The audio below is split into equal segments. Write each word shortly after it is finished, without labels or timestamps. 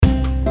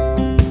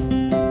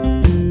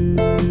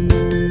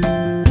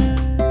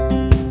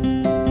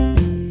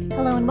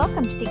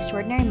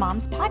Extraordinary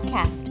Moms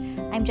podcast.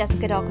 I'm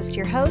Jessica Dahlquist,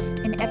 your host,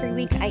 and every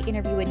week I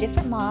interview a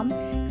different mom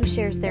who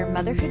shares their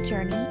motherhood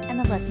journey and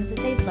the lessons that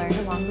they've learned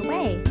along the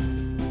way.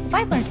 If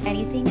I've learned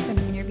anything from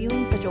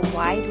interviewing such a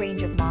wide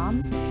range of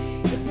moms,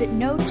 it's that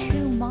no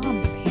two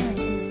moms parent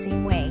in the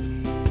same way.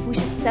 We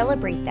should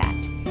celebrate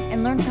that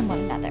and learn from one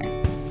another.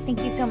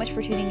 Thank you so much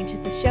for tuning into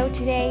the show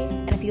today,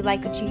 and if you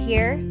like what you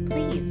hear,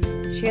 please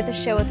share the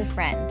show with a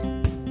friend.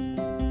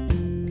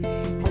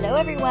 Hello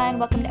everyone,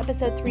 welcome to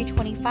episode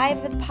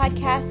 325 of the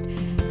podcast.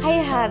 I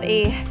have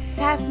a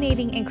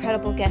fascinating,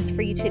 incredible guest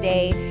for you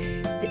today.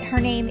 Her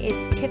name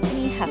is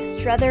Tiffany Huff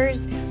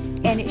Struthers,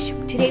 and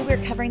today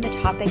we're covering the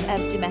topic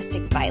of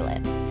domestic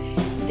violence.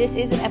 This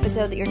is an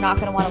episode that you're not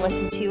going to want to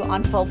listen to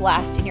on full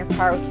blast in your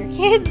car with your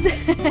kids.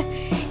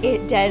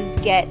 It does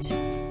get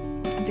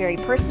very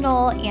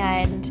personal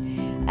and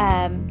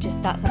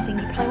just not something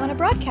you probably want to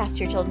broadcast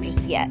to your children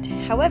just yet.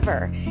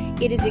 However,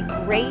 it is a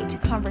great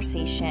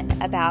conversation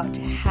about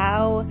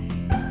how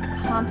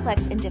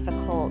complex and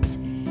difficult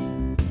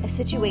a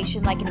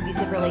situation like an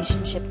abusive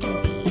relationship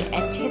can be.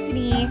 And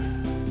Tiffany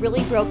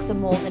really broke the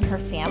mold in her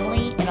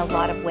family in a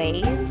lot of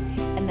ways,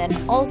 and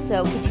then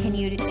also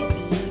continued to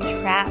be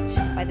trapped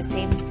by the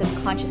same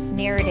subconscious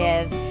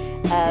narrative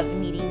of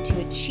needing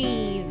to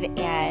achieve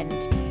and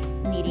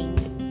needing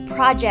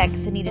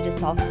projects and needed to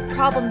solve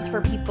problems for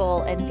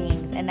people and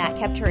things, and that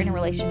kept her in a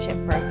relationship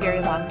for a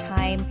very long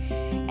time,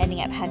 ending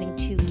up having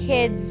 2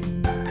 kids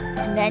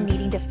and then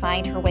needing to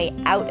find her way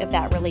out of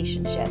that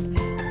relationship.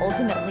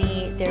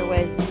 Ultimately, there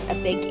was a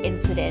big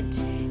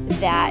incident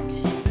that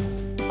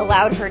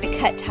allowed her to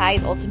cut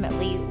ties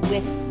ultimately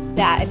with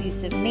that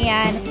abusive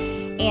man,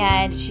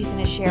 and she's going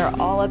to share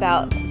all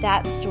about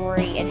that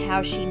story and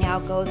how she now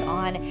goes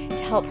on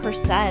to help her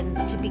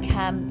sons to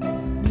become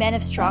men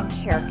of strong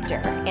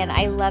character. And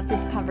I love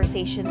this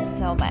conversation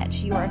so much.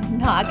 You are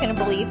not going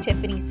to believe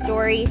Tiffany's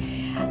story.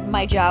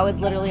 My jaw was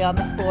literally on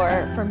the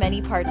floor for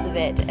many parts of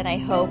it, and I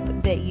hope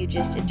that you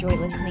just enjoy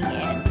listening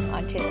in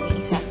on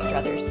Tiffany Huff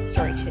Struthers'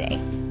 story today.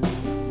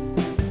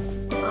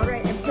 All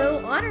right, I'm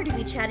so honored to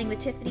be chatting with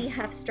Tiffany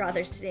Huff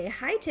Struthers today.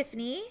 Hi,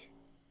 Tiffany.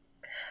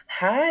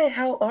 Hi,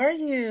 how are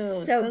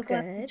you? So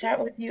glad good. to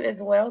chat with you as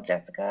well,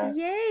 Jessica.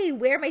 Yay.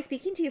 Where am I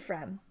speaking to you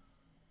from?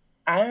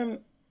 I'm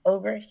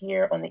over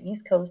here on the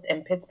East Coast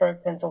in Pittsburgh,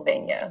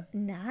 Pennsylvania.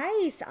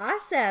 Nice.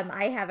 Awesome.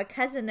 I have a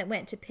cousin that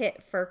went to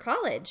Pitt for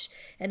college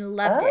and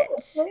loved it.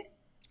 Okay.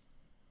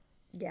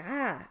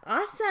 Yeah.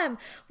 Awesome.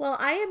 Well,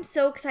 I am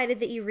so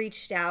excited that you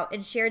reached out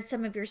and shared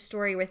some of your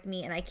story with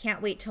me, and I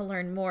can't wait to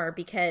learn more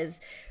because,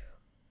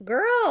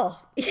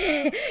 girl,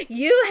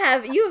 you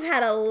have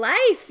had a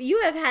life.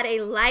 You have had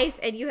a life,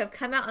 and you have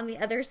come out on the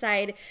other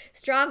side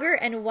stronger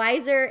and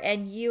wiser,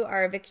 and you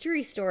are a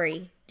victory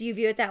story. Do you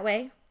view it that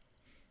way?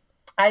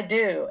 I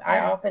do. I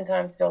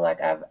oftentimes feel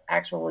like I've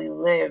actually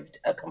lived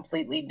a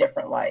completely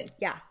different life.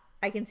 Yeah,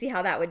 I can see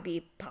how that would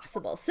be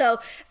possible. So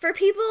for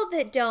people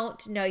that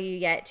don't know you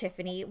yet,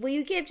 Tiffany, will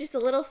you give just a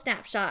little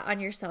snapshot on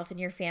yourself and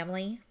your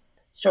family?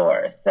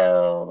 Sure.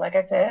 So, like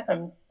I said,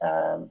 I'm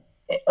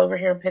over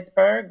here in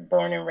Pittsburgh,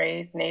 born and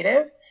raised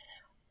native.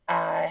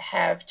 I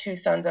have 2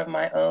 sons of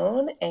my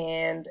own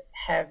and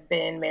have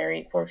been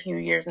married for a few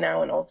years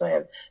now, and also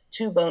have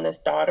 2 bonus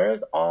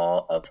daughters,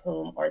 all of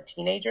whom are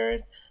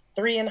teenagers.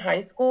 3 in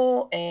high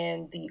school,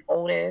 and the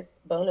oldest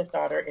bonus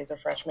daughter is a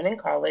freshman in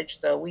college.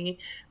 So we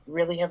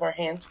really have our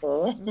hands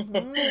full.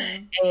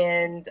 Mm-hmm.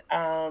 And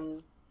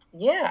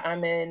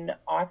I'm an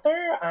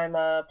author. I'm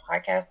a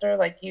podcaster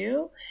like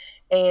you,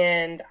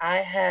 and I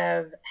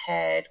have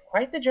had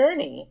quite the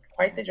journey.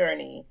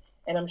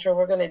 And I'm sure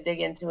we're going to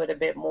dig into it a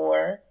bit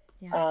more.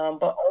 Yeah.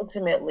 But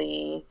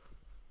ultimately,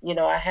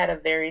 I had a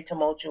very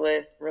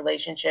tumultuous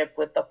relationship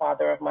with the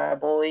father of my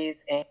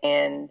boys,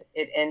 and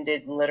it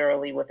ended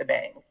literally with a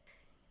bang.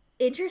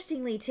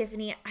 Interestingly,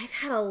 Tiffany, I've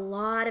had a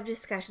lot of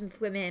discussions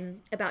with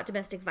women about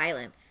domestic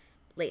violence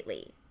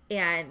lately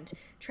and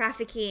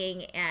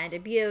trafficking and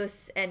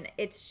abuse, and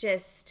it's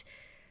just,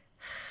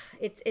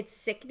 it's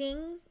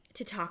sickening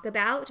to talk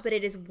about, but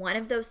it is one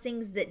of those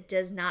things that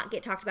does not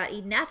get talked about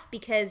enough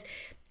because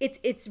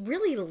it's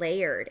really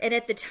layered. And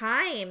at the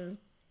time,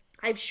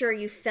 I'm sure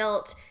you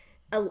felt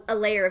a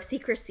layer of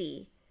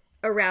secrecy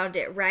around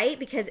it, right?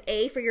 Because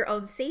A, for your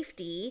own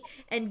safety,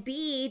 and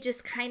B,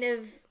 just kind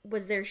of,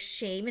 was there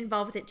shame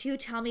involved with it too?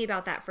 Tell me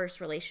about that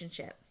first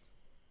relationship.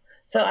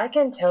 So I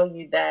can tell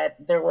you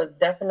that there was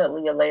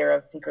definitely a layer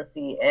of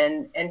secrecy,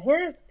 and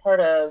here's part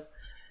of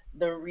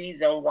the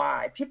reason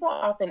why. People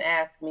often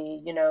ask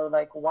me,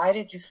 why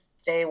did you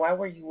stay? Why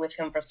were you with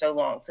him for so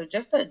long? So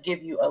just to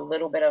give you a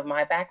little bit of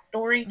my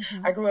backstory,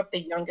 mm-hmm. I grew up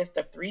the youngest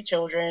of 3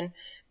 children.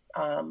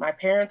 My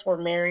parents were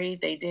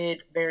married. They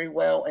did very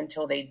well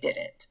until they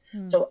didn't.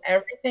 So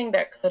everything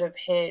that could have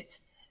hit,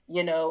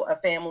 a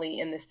family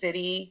in the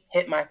city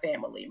hit my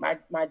family.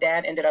 My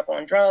dad ended up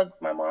on drugs.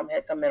 My mom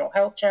had some mental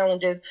health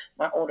challenges.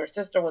 My older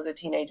sister was a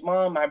teenage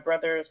mom. My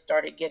brother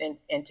started getting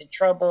into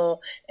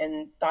trouble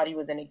and thought he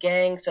was in a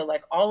gang. So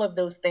like all of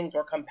those things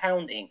were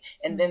compounding.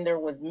 And then there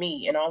was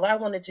me. And all I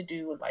wanted to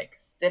do was like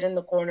sit in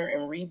the corner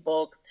and read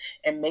books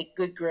and make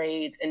good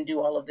grades and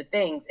do all of the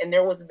things. And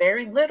there was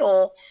very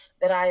little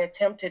that I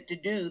attempted to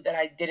do that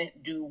I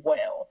didn't do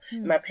well.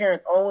 My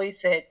parents always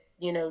said,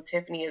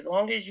 Tiffany, as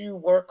long as you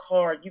work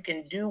hard, you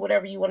can do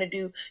whatever you want to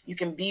do. You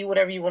can be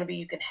whatever you want to be.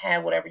 You can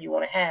have whatever you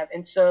want to have.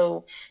 And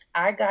so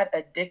I got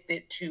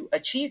addicted to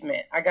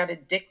achievement. I got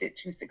addicted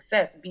to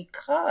success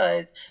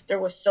because there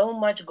was so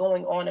much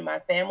going on in my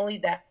family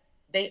that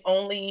they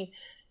only,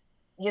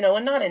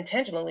 and not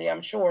intentionally,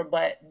 I'm sure,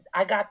 but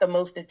I got the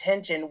most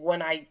attention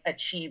when I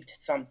achieved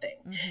something.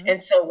 Mm-hmm.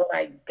 And so when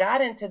I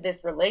got into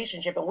this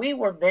relationship, and we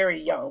were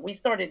very young, we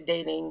started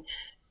dating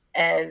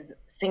as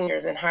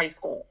seniors in high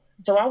school.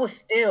 So I was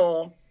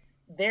still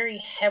very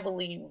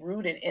heavily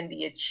rooted in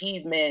the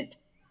achievement,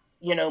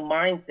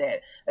 mindset,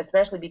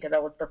 especially because I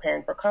was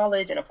preparing for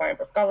college and applying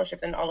for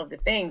scholarships and all of the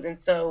things. And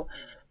so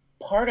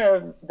part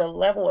of the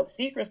level of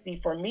secrecy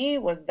for me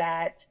was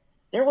that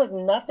there was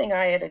nothing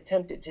I had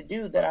attempted to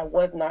do that I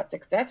was not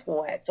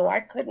successful at. So I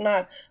could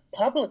not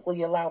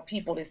publicly allow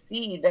people to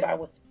see that I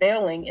was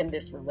failing in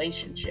this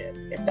relationship,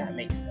 if that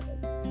makes sense.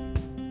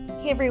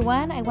 Hey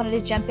everyone, I wanted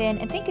to jump in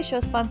and thank a show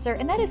sponsor,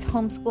 and that is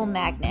Homeschool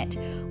Magnet.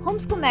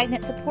 Homeschool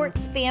Magnet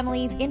supports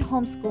families in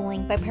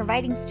homeschooling by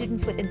providing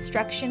students with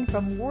instruction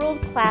from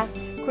world-class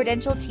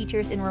credentialed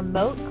teachers in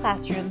remote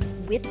classrooms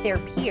with their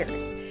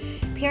peers.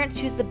 Parents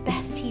choose the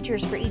best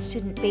teachers for each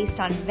student based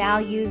on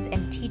values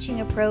and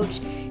teaching approach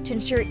to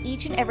ensure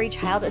each and every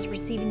child is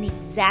receiving the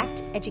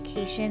exact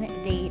education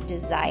they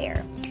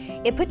desire.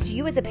 It puts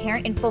you as a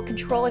parent in full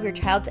control of your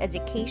child's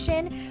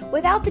education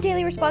without the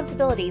daily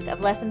responsibilities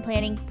of lesson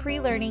planning,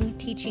 pre-learning,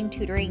 teaching,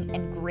 tutoring,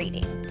 and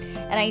grading.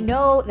 And I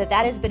know that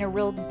has been a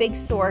real big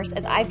source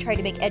as I've tried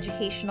to make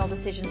educational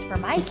decisions for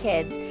my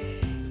kids,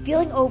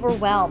 feeling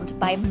overwhelmed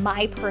by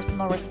my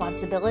personal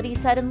responsibility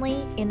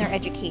suddenly in their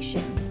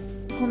education.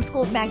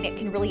 Homeschool Magnet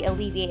can really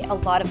alleviate a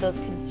lot of those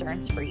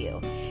concerns for you.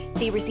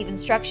 They receive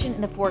instruction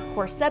in the 4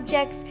 core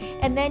subjects,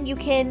 and then you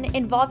can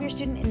involve your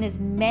student in as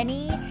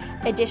many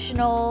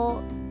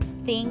additional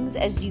things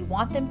as you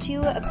want them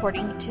to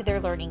according to their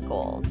learning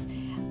goals.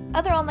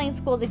 Other online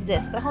schools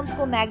exist, but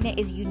Homeschool Magnet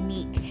is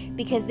unique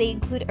because they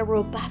include a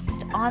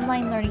robust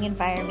online learning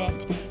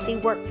environment. They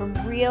work from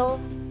real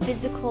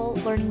physical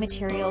learning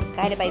materials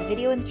guided by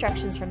video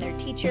instructions from their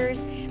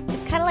teachers.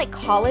 It's kind of like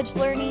college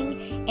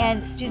learning,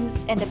 and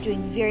students end up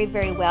doing very,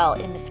 very well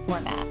in this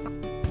format.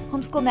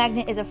 Homeschool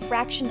Magnet is a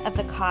fraction of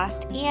the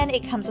cost, and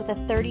it comes with a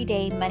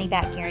 30-day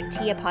money-back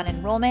guarantee upon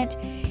enrollment.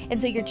 And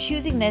so you're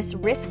choosing this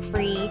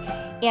risk-free,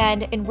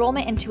 and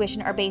enrollment and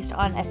tuition are based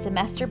on a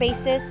semester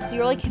basis, so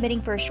you're only committing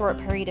for a short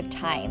period of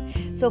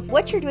time. So if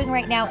what you're doing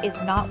right now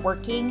is not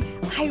working,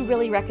 I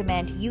really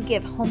recommend you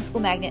give Homeschool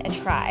Magnet a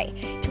try.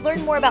 To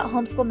learn more about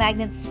Homeschool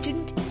Magnet's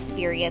student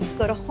experience,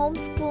 go to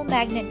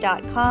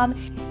homeschoolmagnet.com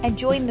and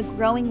join the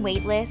growing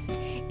waitlist.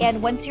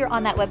 And once you're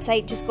on that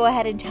website, just go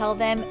ahead and tell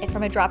them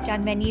from a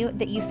drop-down menu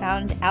that you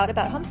found out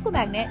about Homeschool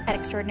Magnet at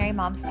Extraordinary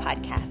Moms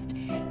Podcast.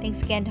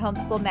 Thanks again to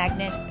Homeschool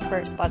Magnet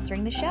for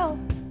sponsoring the show.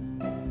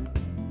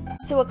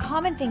 So a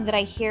common thing that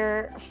I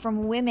hear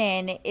from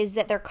women is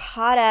that they're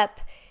caught up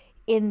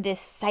in this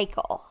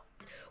cycle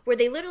where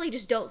they literally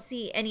just don't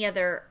see any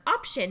other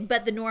option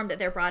but the norm that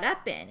they're brought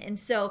up in. And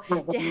so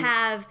to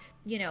have,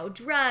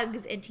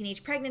 drugs and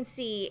teenage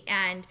pregnancy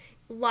and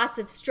lots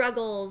of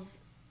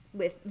struggles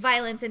with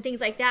violence and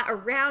things like that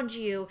around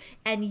you,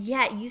 and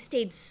yet you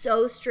stayed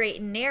so straight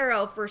and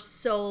narrow for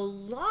so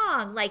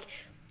long. Like,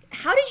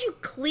 how did you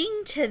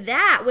cling to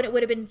that when it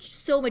would have been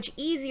so much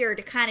easier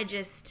to kind of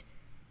just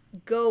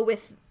go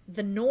with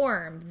the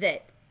norm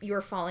that you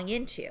were falling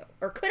into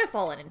or could have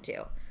fallen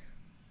into?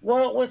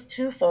 Well, it was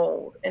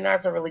twofold, and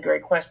that's a really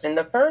great question.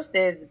 The first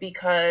is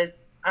because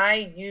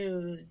I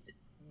used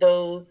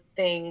those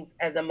things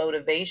as a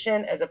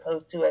motivation as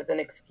opposed to as an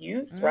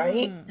excuse,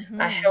 right?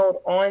 Mm-hmm. I held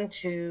on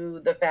to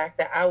the fact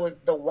that I was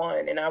the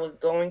one and I was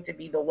going to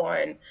be the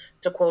one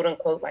to quote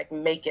unquote, like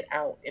make it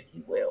out, if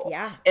you will.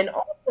 Yeah. And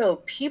also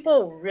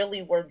people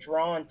really were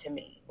drawn to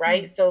me,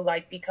 right? Mm-hmm. So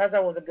like, because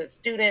I was a good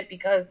student,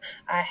 because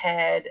I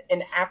had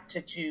an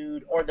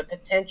aptitude or the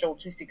potential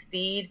to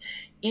succeed,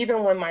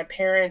 even when my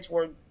parents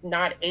were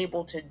not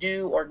able to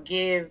do or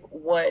give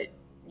what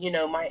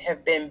might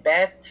have been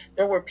best,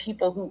 there were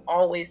people who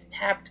always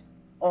tapped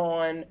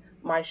on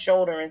my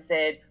shoulder and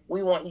said,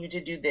 we want you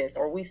to do this,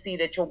 or we see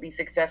that you'll be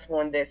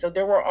successful in this. So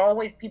there were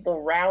always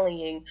people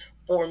rallying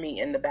for me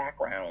in the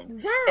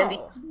background.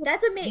 Wow.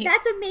 That's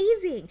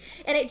amazing.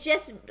 And it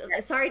just,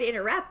 sorry to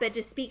interrupt, but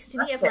just speaks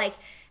to me of like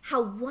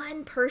how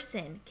one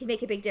person can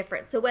make a big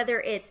difference. So whether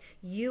it's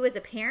you as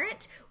a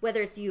parent,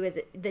 whether it's you as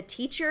the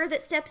teacher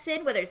that steps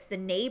in, whether it's the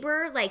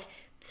neighbor, like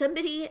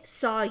somebody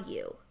saw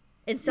you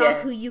and saw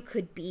who you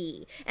could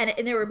be. And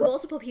there were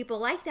multiple people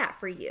like that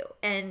for you.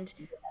 And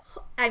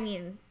I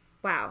mean,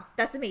 Wow,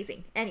 that's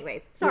amazing.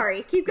 Anyways,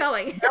 sorry, keep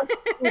going. That's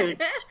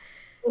huge.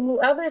 And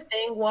the other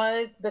thing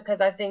was,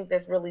 because I think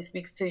this really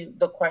speaks to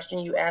the question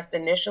you asked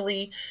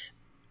initially,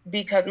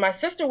 because my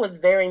sister was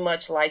very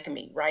much like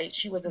me, right?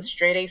 She was a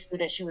straight A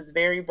student. She was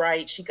very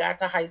bright. She got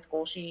to high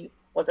school. She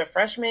was a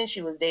freshman.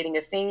 She was dating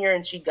a senior,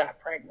 and she got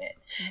pregnant.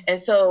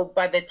 And so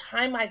by the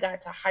time I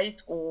got to high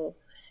school,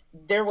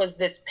 there was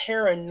this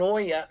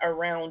paranoia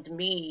around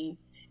me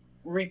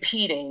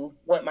repeating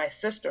what my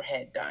sister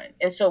had done.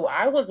 And so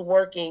I was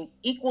working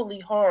equally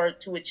hard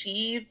to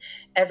achieve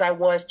as I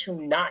was to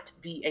not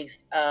be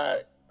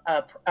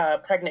a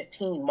pregnant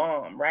teen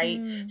mom, right?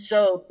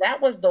 So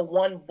that was the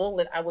one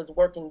bullet I was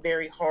working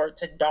very hard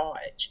to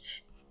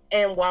dodge.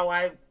 And while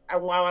I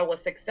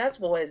was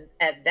successful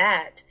at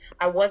that,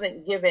 I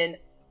wasn't given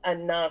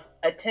enough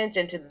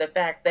attention to the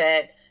fact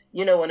that,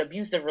 an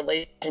abusive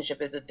relationship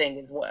is a thing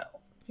as well.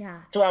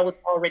 Yeah. So I was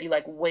already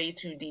like way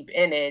too deep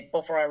in it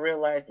before I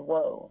realized,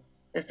 whoa,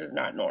 this is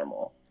not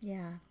normal.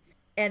 Yeah.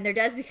 And there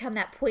does become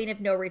that point of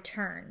no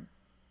return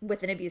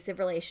with an abusive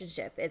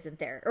relationship, isn't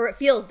there? Or it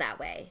feels that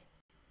way.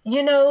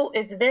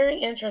 It's very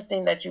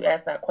interesting that you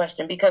asked that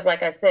question because,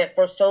 like I said,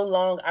 for so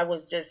long, I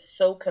was just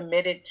so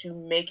committed to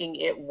making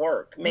it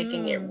work,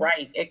 making it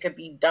right. It could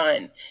be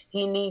done.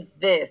 He needs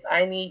this.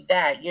 I need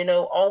that,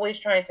 always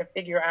trying to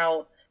figure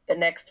out the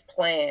next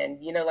plan,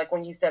 like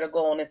when you set a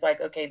goal and it's like,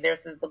 okay,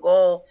 this is the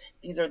goal.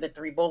 These are the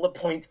 3 bullet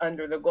points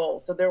under the goal.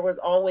 So there was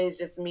always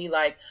just me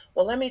like,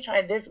 well, let me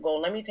try this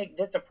goal. Let me take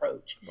this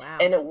approach. Wow.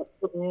 And it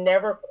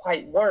never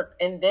quite worked.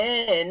 And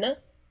then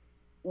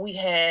we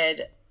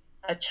had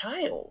a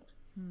child.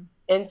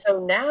 And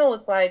so now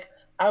it's like,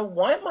 I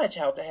want my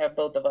child to have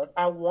both of us.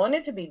 I want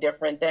it to be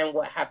different than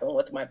what happened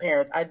with my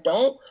parents. I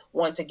don't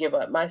want to give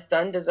up. My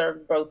son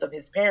deserves both of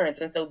his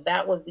parents. And so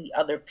that was the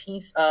other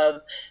piece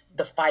of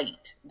the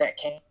fight that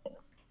came.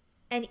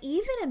 And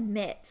even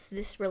amidst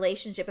this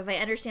relationship, if I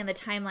understand the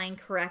timeline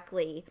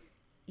correctly,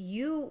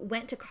 you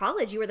went to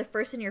college. You were the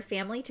first in your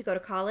family to go to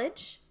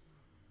college?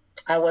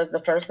 I was the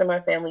first in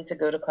my family to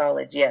go to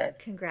college, yes.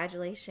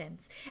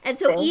 Congratulations. And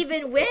so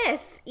even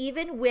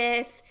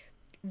with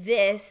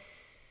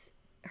this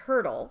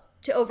hurdle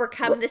to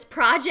overcome this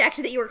project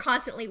that you were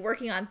constantly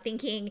working on,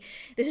 thinking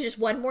this is just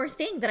one more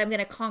thing that I'm going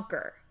to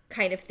conquer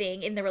kind of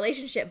thing in the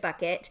relationship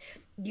bucket,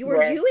 you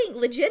were doing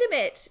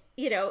legitimate,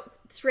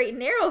 straight and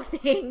narrow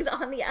things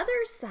on the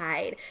other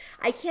side.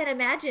 I can't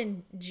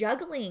imagine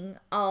juggling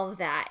all of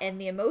that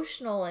and the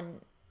emotional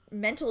and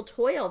mental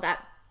toil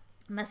that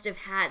must have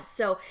had.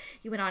 So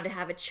you went on to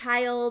have a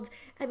child.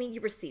 I mean,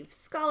 you received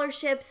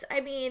scholarships. I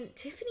mean,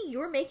 Tiffany, you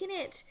were making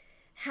it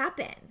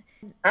happen.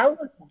 I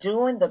was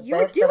doing the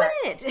best that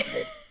I could.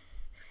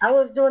 I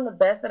was doing the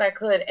best that I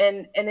could.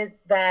 And it's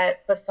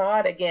that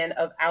facade again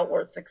of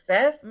outward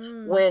success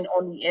when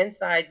on the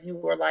inside you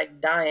were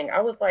like dying.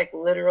 I was like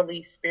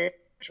literally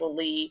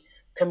spiritually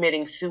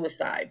committing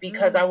suicide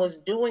because I was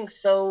doing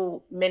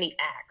so many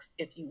acts,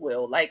 if you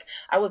will. Like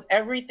I was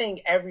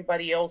everything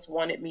everybody else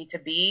wanted me to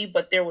be,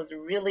 but there was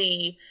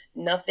really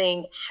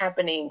nothing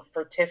happening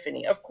for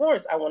Tiffany. Of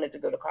course, I wanted to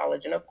go to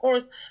college, and of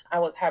course, I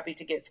was happy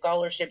to get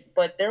scholarships,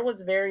 but there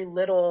was very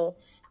little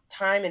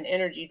time and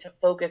energy to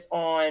focus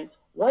on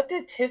what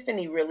did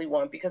Tiffany really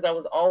want? Because I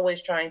was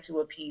always trying to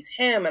appease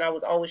him, and I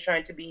was always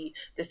trying to be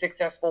the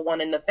successful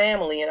one in the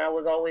family, and I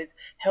was always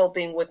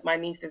helping with my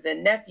nieces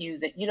and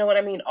nephews, and you know what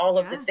I mean? All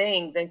of the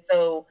things. And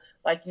so,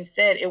 like you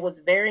said, it was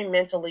very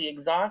mentally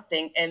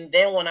exhausting. And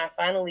then when I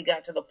finally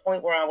got to the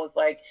point where I was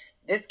like,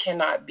 this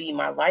cannot be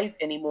my life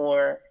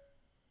anymore,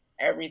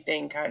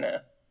 everything kind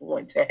of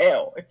went to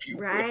hell, if you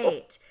will.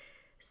 Right.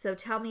 So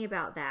tell me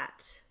about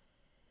that.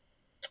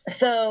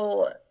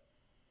 So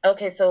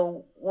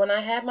when I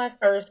had my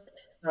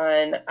first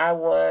son, I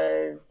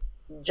was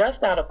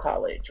just out of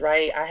college,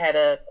 right? I had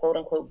a quote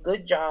unquote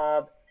good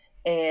job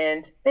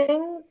and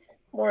things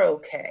were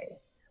okay.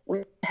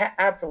 We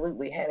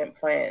absolutely hadn't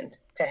planned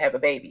to have a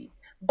baby.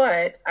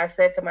 But I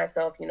said to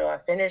myself, I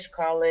finished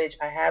college,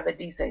 I have a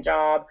decent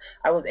job.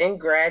 I was in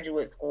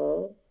graduate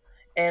school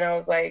and I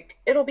was like,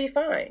 it'll be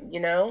fine,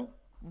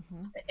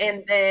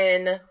 And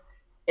then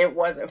it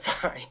wasn't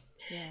fine.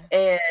 Yeah.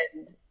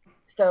 And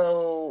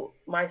so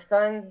my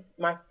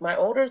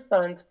older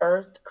son's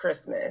first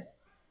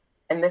Christmas,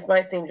 and this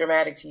might seem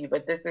dramatic to you,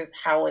 but this is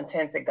how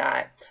intense it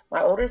got.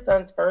 My older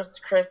son's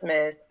first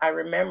Christmas, I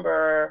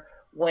remember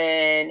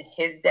when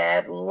his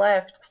dad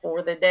left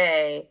for the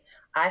day,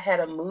 I had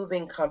a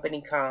moving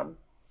company come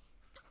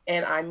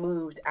and I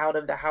moved out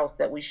of the house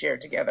that we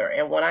shared together.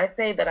 And when I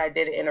say that I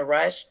did it in a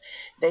rush,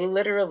 they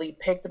literally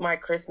picked my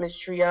Christmas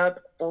tree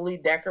up, fully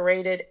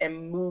decorated,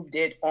 and moved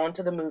it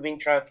onto the moving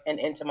truck and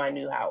into my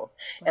new house.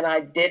 And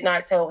I did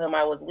not tell him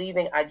I was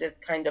leaving. I just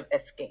kind of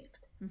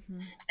escaped.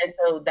 And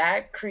so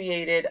that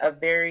created a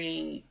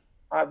very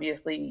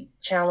obviously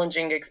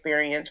challenging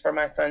experience for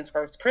my son's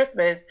first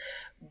Christmas.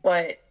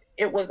 But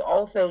it was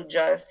also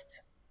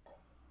just,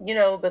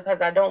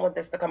 because I don't want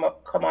this to come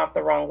off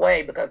the wrong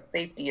way, because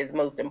safety is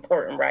most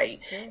important,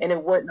 right? And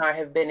it would not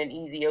have been an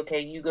easy,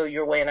 okay, you go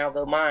your way and I'll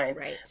go mine.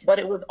 Right. But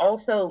it was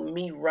also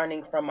me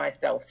running from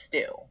myself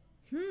still.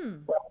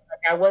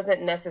 Like I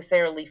wasn't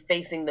necessarily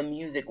facing the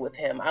music with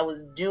him. I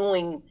was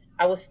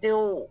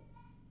still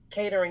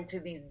catering to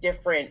these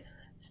different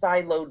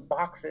siloed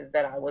boxes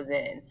that I was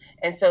in.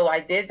 And so I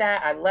did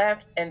that. I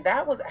left. And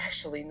that was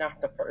actually not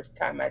the first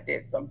time I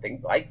did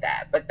something like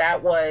that. But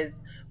that was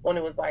when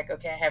it was like,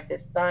 okay, I have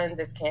this son.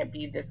 This can't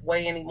be this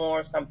way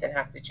anymore. Something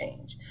has to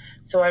change.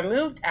 So I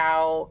moved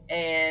out,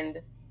 and,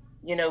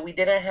 we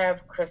didn't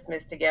have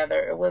Christmas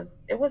together.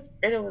 It was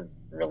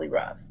really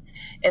rough.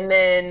 And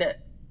then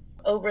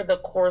over the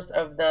course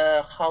of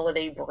the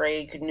holiday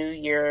break, New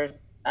Year's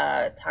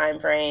time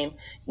frame,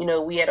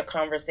 we had a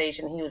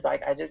conversation. He was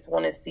like, I just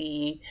want to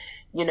see,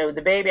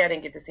 the baby. I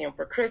didn't get to see him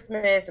for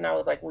Christmas. And I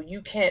was like, well,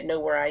 you can't know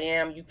where I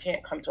am. You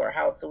can't come to our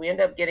house. So we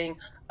ended up getting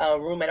a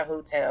room at a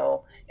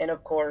hotel. And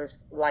of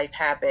course, life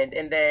happened.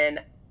 And then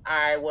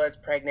I was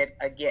pregnant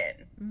again.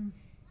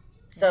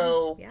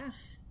 So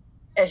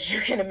as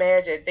you can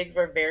imagine, things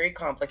were very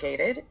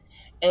complicated.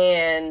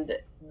 And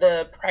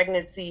the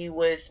pregnancy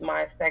with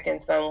my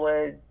second son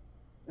was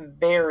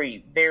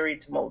very, very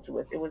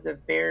tumultuous. It was a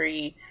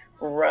very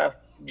rough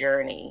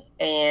journey.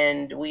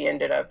 And we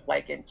ended up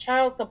like in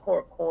child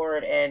support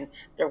court, and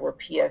there were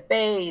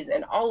PFAs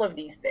and all of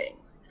these things.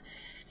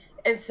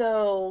 And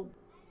so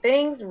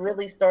things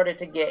really started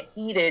to get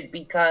heated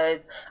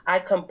because I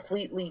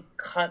completely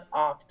cut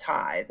off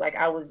ties. Like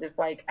I was just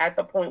like at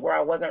the point where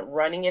I wasn't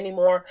running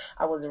anymore.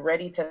 I was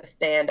ready to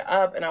stand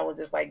up, and I was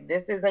just like,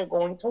 this isn't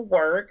going to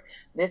work.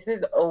 This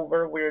is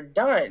over. We're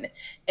done.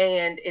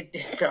 And it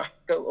did not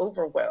go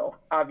over well,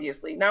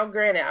 obviously. Now,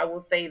 granted, I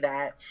will say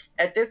that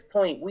at this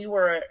point, we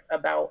were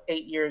about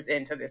 8 years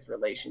into this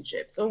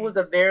relationship. So it was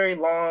a very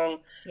long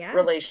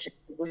relationship.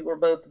 We were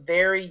both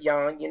very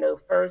young,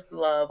 first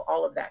love,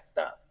 all of that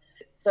stuff.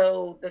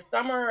 So the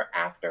summer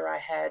after I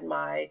had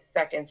my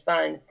second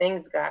son,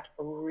 things got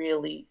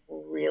really,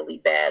 really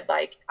bad.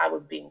 Like I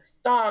was being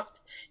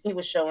stalked. He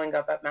was showing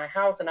up at my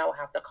house, and I would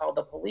have to call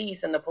the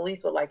police, and the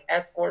police would like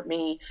escort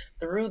me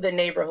through the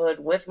neighborhood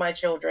with my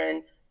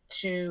children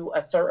to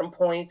a certain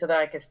point so that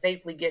I could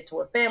safely get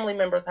to a family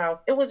member's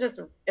house. It was just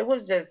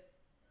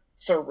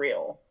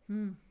surreal.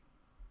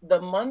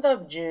 The month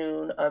of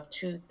June of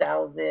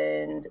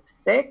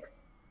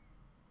 2006,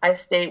 I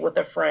stayed with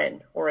a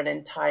friend for an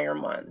entire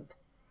month.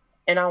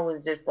 And I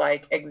was just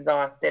like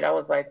exhausted. I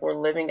was like, we're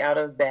living out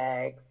of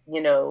bags.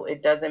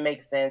 It doesn't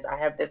make sense. I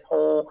have this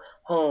whole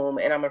home,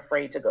 and I'm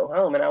afraid to go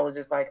home. And I was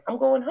just like, I'm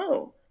going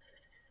home.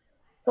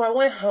 So I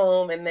went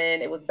home, and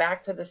then it was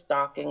back to the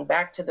stalking,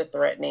 back to the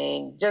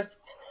threatening,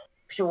 just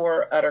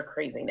pure, utter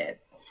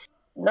craziness.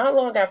 Not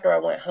long after I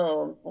went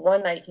home,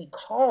 one night he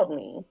called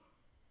me.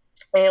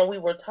 And we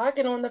were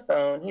talking on the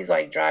phone. He's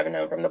like driving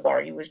home from the bar.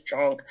 He was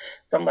drunk.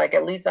 So I'm like,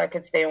 at least I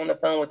could stay on the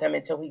phone with him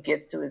until he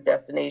gets to his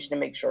destination and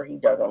make sure he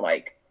doesn't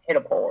like hit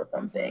a pole or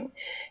something.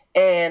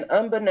 And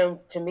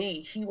unbeknownst to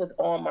me, he was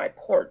on my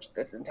porch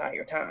this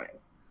entire time.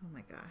 Oh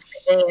my gosh.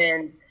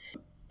 And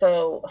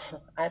so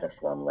I had a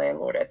slum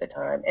landlord at the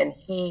time, and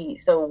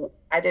so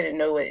I didn't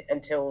know it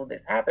until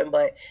this happened,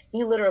 but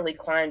he literally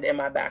climbed in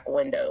my back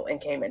window and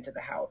came into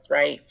the house,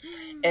 right?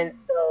 And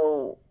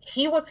so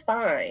he was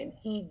fine.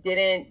 He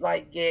didn't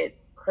like get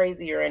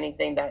crazy or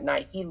anything that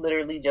night. He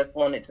literally just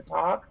wanted to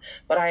talk,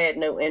 but I had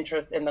no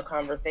interest in the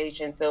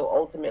conversation. So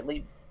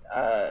ultimately,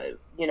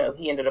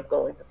 he ended up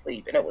going to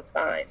sleep, and it was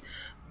fine.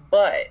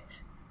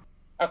 But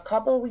a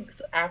couple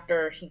weeks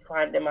after he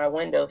climbed in my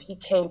window, he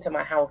came to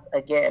my house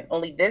again.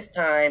 Only this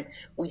time,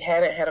 we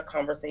hadn't had a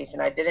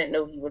conversation. I didn't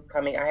know he was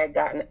coming. I had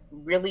gotten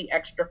really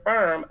extra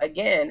firm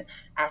again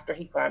after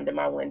he climbed in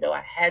my window.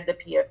 I had the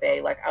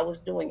PFA. Like, I was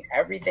doing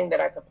everything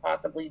that I could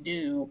possibly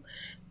do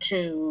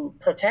to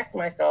protect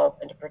myself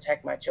and to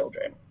protect my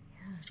children.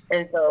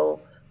 And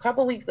so a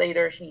couple weeks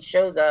later, he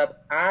shows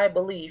up. I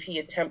believe he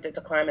attempted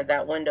to climb in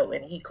that window,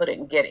 and he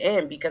couldn't get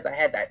in because I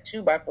had that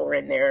 2x4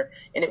 in there,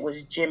 and it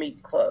was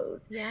jimmied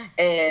closed. Yeah.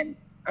 And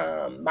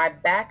my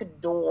back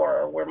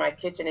door where my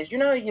kitchen is,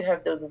 you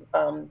have those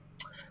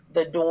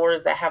the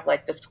doors that have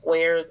like the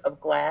squares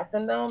of glass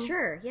in them.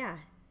 Sure, yeah.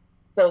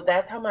 So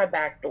that's how my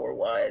back door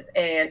was.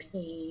 And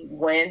he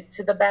went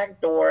to the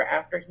back door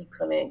after he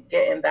couldn't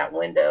get in that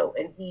window,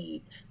 and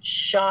he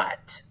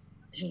shot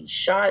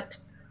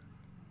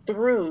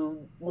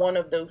through one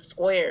of those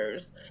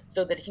squares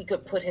so that he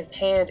could put his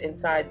hand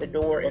inside the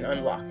door and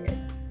unlock it.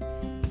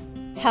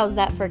 How's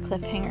that for a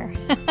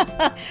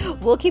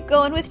cliffhanger? We'll keep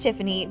going with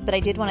Tiffany, but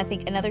I did want to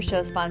thank another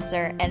show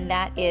sponsor, and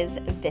that is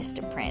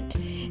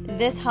Vistaprint.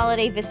 This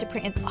holiday,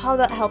 Vistaprint is all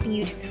about helping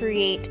you to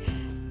create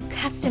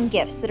custom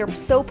gifts that are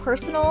so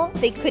personal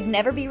they could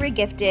never be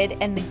regifted,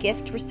 and the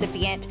gift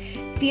recipient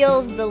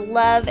feels the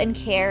love and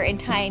care and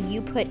time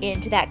you put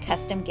into that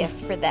custom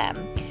gift for them.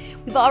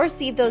 We've all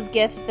received those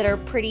gifts that are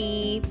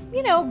pretty,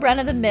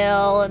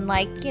 run-of-the-mill and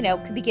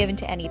could be given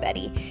to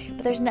anybody.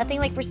 But there's nothing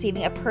like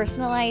receiving a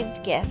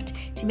personalized gift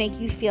to make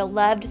you feel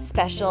loved,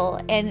 special,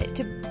 and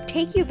to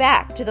take you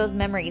back to those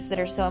memories that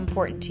are so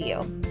important to you.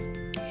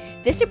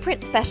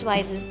 Vistaprint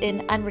specializes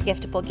in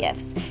unregiftable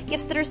gifts,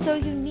 gifts that are so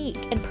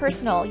unique and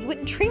personal you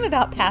wouldn't dream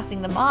about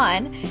passing them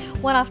on.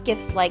 One-off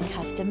gifts like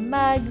custom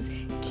mugs,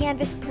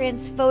 canvas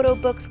prints, photo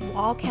books,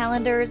 wall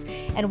calendars,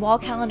 and wall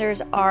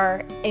calendars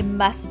are a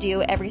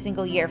must-do every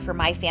single year for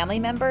my family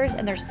members,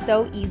 and they're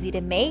so easy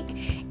to make,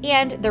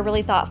 and they're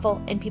really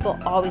thoughtful, and people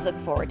always look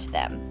forward to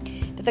them.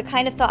 They're the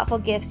kind of thoughtful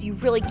gifts you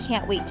really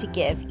can't wait to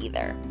give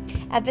either.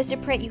 At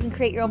Vistaprint, you can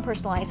create your own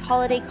personalized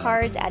holiday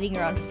cards, adding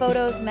your own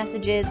photos,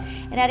 messages,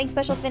 and adding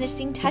special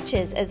finishing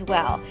touches as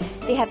well.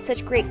 They have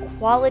such great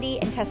quality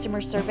and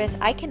customer service.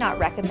 I cannot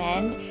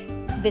recommend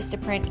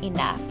Vistaprint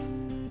enough.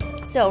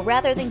 So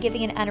rather than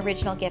giving an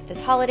unoriginal gift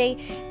this holiday,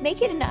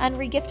 make it an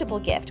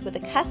unregiftable gift with a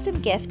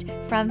custom gift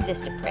from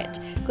Vistaprint.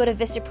 Go to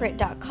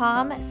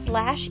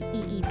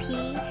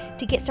vistaprint.com/EEP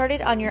to get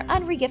started on your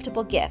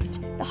unregiftable gift.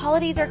 The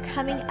holidays are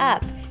coming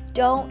up.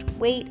 Don't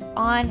wait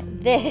on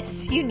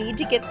this. You need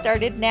to get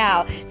started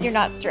now so you're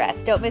not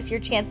stressed. Don't miss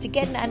your chance to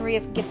get an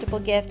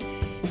unregiftable gift.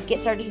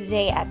 Get started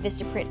today at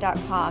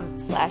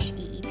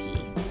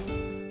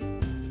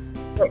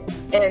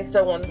vistaprint.com/EEP. And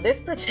so on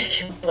this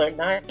particular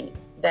night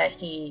that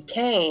he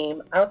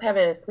came, I was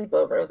having a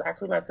sleepover. It was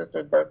actually my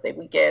sister's birthday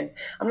weekend.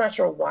 I'm not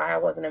sure why I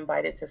wasn't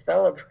invited to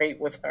celebrate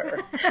with her.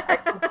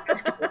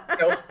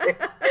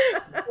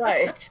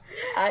 But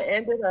I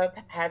ended up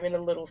having a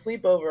little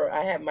sleepover. I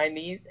had my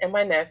niece and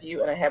my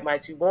nephew, and I had my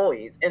two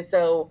boys. And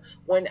so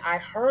when I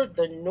heard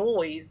the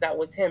noise that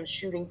was him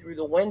shooting through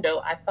the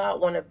window, I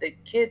thought one of the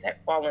kids had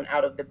fallen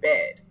out of the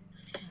bed.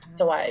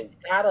 So I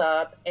got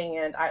up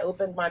and I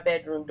opened my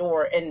bedroom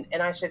door. And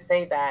I should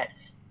say that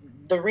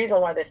the reason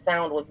why the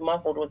sound was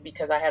muffled was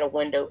because I had a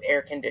window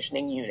air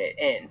conditioning unit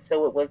in.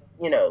 So it was,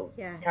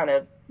 kind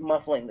of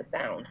muffling the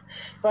sound.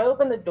 So I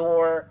opened the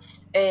door,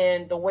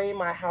 and the way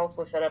my house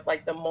was set up,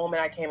 like the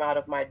moment I came out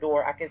of my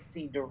door, I could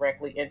see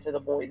directly into the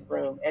boys'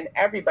 room, and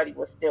everybody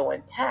was still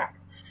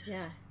intact.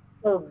 Yeah.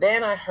 So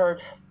then I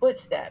heard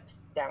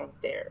footsteps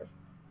downstairs,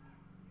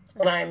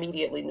 and I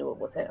immediately knew it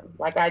was him.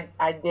 Like I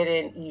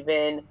didn't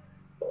even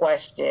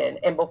question.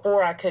 And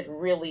before I could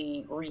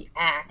really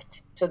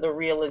react to the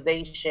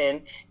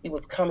realization, he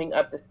was coming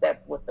up the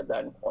steps with the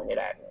gun pointed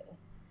at me.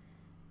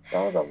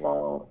 That was a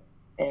long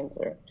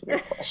answer to your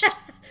question.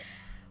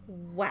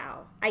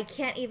 Wow. I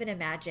can't even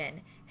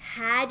imagine.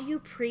 Had you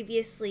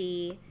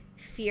previously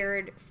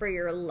feared for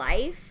your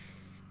life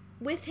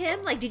with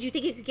him? Like, did you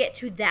think it could get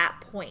to that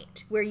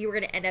point where you were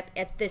going to end up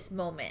at this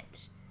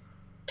moment?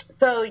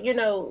 So,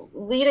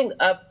 leading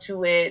up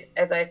to it,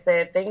 as I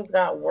said, things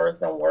got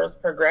worse and worse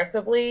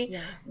progressively,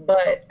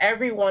 but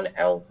everyone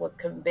else was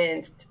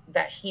convinced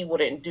that he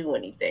wouldn't do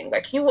anything.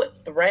 Like, he would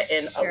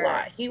threaten a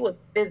lot. He would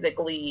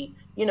physically,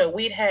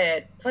 we'd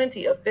had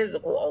plenty of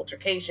physical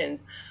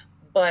altercations,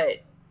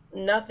 but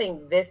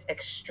nothing this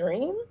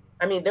extreme.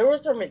 I mean, there were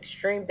some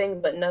extreme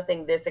things, but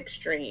nothing this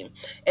extreme.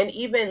 And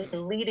even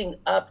leading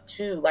up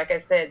to, like I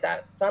said,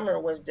 that summer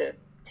was just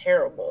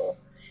terrible.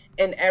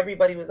 And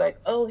everybody was like,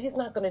 oh, he's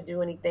not going to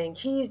do anything.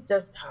 He's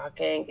just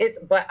talking.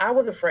 But I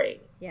was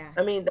afraid. Yeah.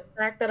 I mean, the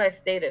fact that I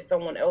stayed at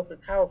someone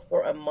else's house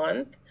for a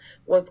month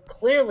was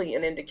clearly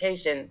an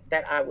indication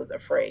that I was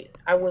afraid.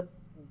 I was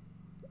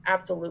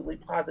absolutely,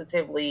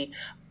 positively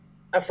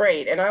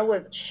afraid. And I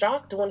was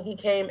shocked when he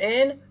came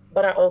in,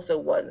 but I also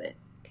wasn't.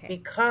 Okay.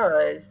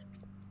 Because,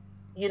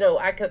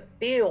 I could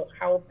feel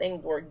how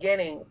things were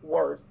getting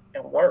worse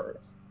and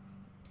worse.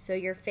 So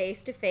you're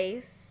face to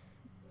face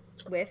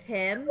with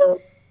him.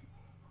 So,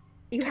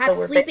 you have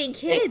sleeping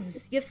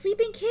kids. You have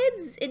sleeping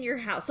kids in your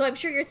house. So I'm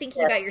sure you're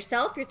thinking about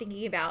yourself. You're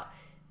thinking about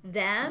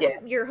them. Yeah.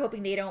 You're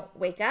hoping they don't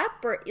wake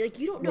up, or like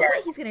you don't know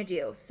what he's going to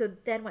do. So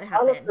then what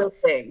happened? All of those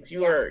things.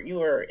 You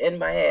were in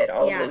my head.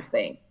 All of those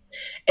things.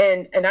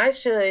 And I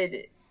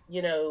should,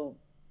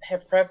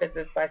 have prefaced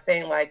this by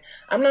saying, like,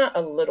 I'm not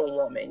a little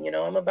woman.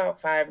 I'm about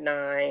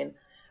 5'9",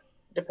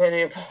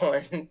 depending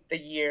upon the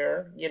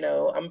year.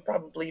 I'm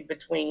probably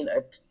between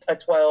a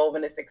 12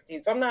 and a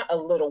 16. So I'm not a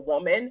little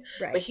woman,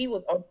 but he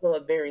was also a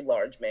very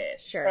large man.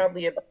 Sure.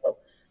 Probably about,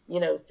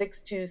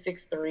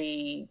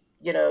 6'2",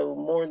 6'3",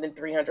 more than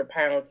 300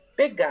 pounds.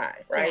 Big guy,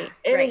 right?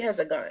 Yeah, and he has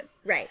a gun.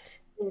 Right.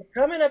 He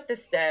coming up the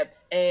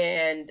steps,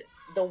 and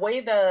the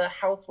way the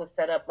house was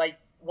set up, like,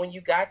 when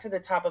you got to the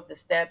top of the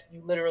steps, you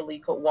literally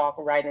could walk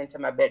right into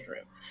my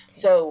bedroom.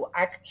 Okay. So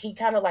he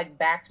kind of like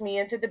backed me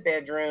into the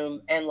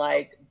bedroom and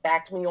like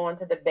backed me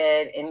onto the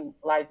bed. And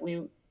like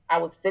I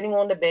was sitting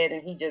on the bed,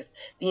 and he just,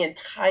 the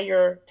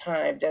entire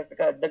time,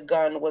 Jessica, the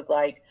gun was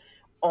like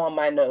on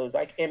my nose,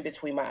 like in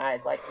between my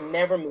eyes, like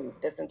never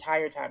moved this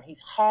entire time.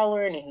 He's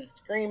hollering and he's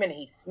screaming and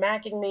he's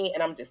smacking me,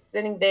 and I'm just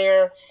sitting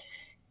there.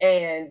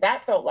 And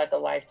that felt like a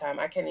lifetime.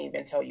 I can't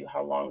even tell you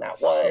how long that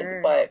was,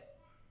 sure. But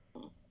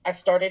I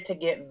started to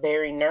get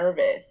very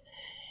nervous,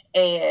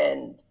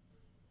 and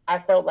I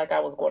felt like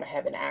I was going to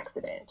have an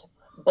accident.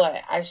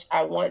 But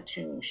I want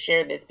to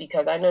share this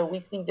because I know we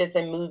see this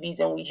in movies,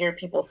 and we hear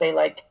people say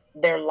like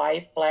their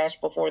life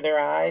flashed before their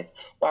eyes.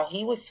 While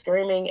he was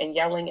screaming and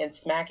yelling and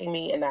smacking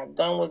me and that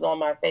gun was on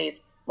my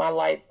face, my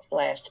life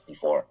flashed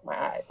before my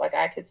eyes. Like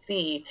I could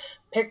see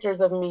pictures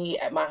of me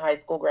at my high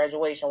school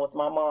graduation with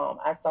my mom.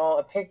 I saw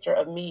a picture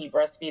of me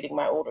breastfeeding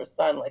my older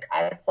son. Like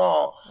I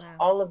saw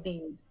all of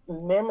these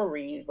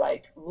memories,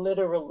 like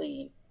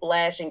literally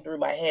flashing through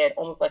my head,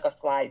 almost like a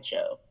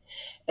slideshow.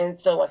 And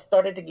so I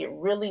started to get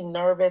really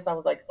nervous. I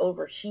was like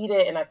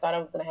overheated and I thought I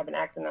was going to have an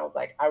accident. I was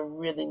like, I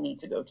really need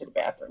to go to the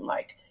bathroom.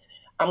 Like,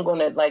 I'm going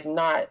to like,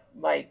 not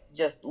like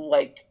just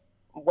like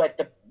wet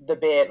the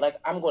bed. Like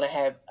I'm going to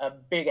have a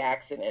big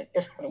accident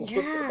if I don't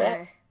get to the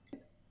bathroom.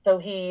 So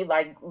he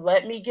like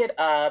let me get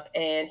up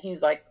and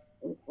he's like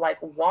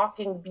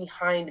walking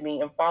behind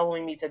me and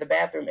following me to the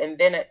bathroom. And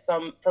then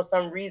for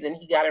some reason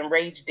he got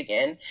enraged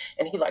again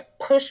and he like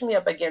pushed me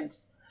up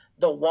against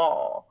the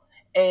wall.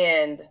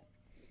 And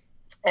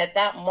at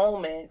that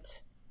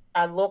moment,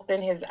 I looked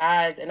in his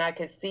eyes and I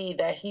could see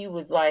that he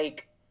was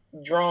like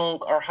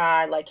drunk or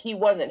high, like he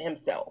wasn't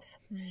himself.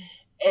 Mm-hmm.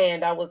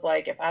 And I was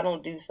like, if I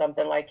don't do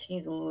something, like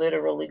he's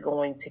literally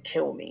going to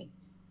kill me,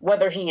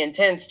 whether he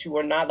intends to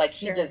or not. Like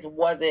he just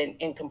wasn't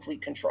in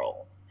complete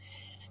control.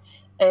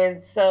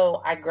 And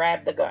so I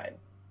grabbed the gun.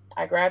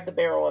 I grabbed the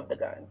barrel of the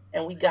gun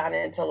and we got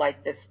into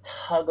like this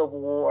tug of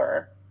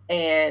war.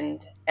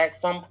 And at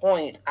some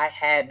point I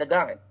had the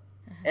gun.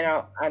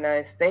 And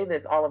I say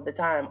this all of the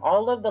time.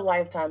 All of the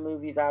Lifetime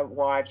movies I've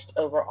watched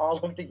over all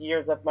of the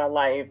years of my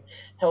life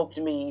helped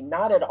me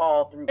not at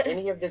all through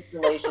any of this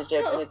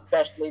relationship, and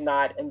especially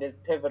not in this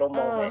pivotal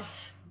moment.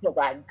 So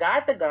I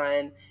got the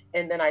gun,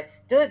 and then I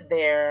stood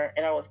there,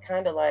 and I was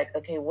kind of like,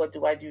 okay, what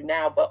do I do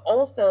now? But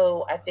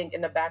also, I think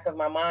in the back of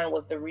my mind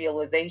was the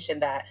realization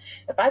that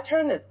if I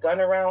turn this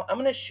gun around, I'm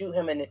going to shoot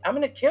him, and I'm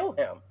going to kill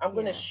him. I'm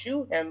going to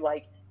shoot him,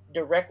 like,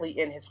 directly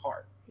in his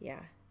heart.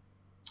 Yeah.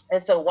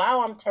 And so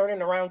while I'm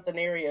turning around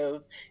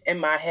scenarios in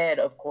my head,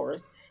 of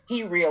course,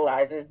 he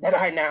realizes that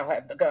I now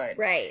have the gun.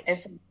 Right. And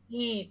so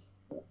he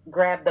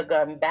grabbed the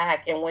gun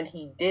back. And when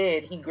he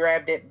did, he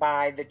grabbed it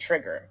by the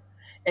trigger.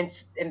 And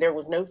there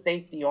was no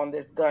safety on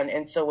this gun.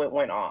 And so it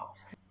went off.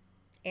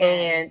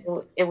 And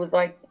it was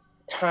like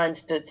time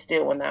stood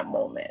still in that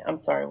moment.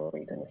 I'm sorry, what were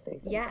you going to say?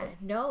 Yeah,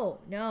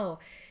 no.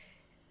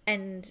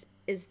 And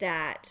is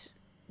that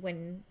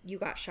when you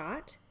got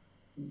shot?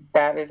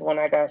 That is when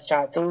I got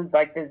shot. So it was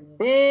like this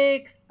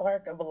big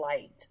spark of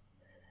light.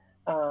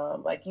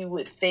 Like you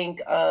would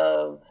think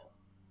of,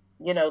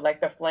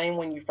 like the flame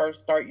when you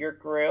first start your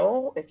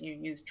grill, if you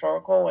use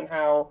charcoal, and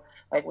how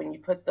like when you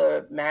put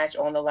the match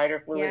on the lighter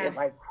fluid, it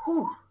like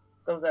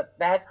goes up.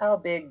 That's how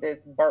big this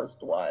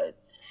burst was.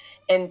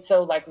 And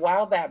so like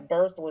while that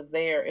burst was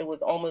there, it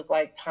was almost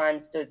like time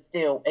stood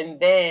still. And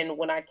then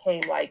when I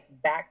came like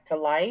back to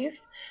life,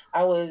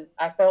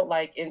 I felt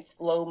like in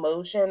slow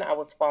motion, I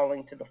was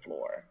falling to the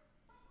floor.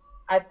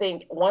 I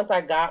think once I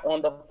got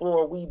on the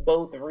floor, we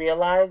both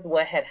realized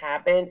what had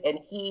happened, and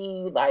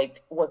he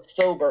like was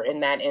sober in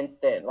that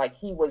instant. Like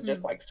he was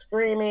just like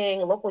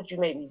screaming, "Look what you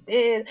made me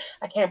did.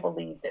 I can't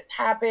believe this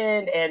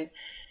happened. And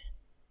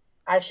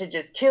I should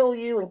just kill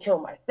you and kill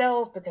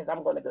myself because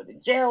I'm going to go to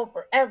jail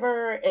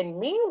forever." And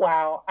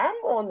meanwhile, I'm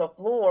on the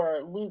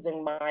floor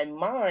losing my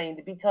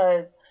mind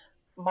because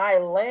my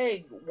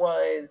leg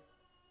was,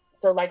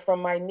 so like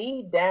from my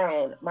knee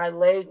down, my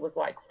leg was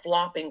like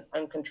flopping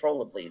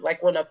uncontrollably.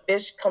 Like when a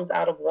fish comes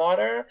out of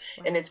water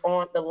and it's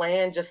on the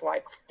land, just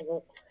like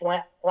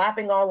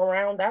flapping all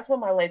around. That's what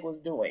my leg was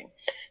doing.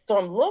 So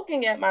I'm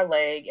looking at my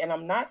leg and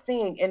I'm not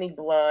seeing any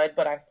blood,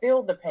 but I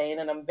feel the pain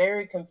and I'm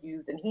very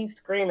confused, and he's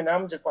screaming.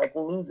 I'm just like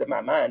losing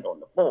my mind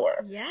on the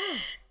floor. Yeah.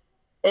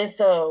 And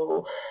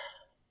so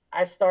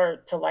I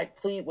start to like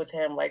plead with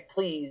him, like,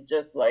 please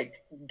just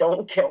like,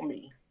 don't kill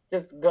me.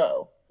 Just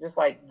go. Just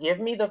like give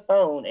me the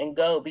phone and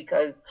go,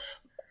 because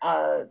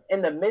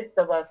in the midst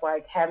of us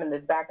like having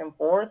this back and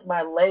forth,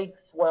 my leg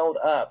swelled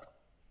up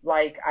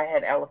like I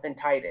had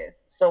elephantitis.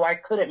 So I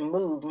couldn't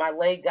move. My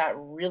leg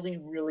got really,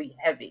 really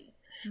heavy.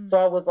 Mm-hmm. So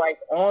I was like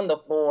on the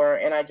floor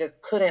and I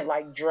just couldn't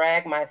like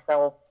drag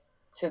myself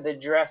to the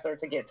dresser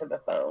to get to the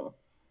phone.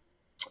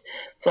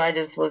 So I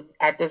just was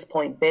at this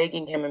point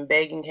begging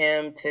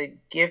him to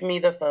give me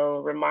the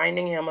phone,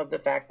 reminding him of the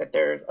fact that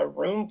there's a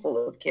room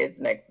full of kids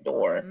next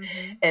door,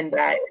 and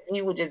that if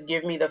he would just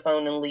give me the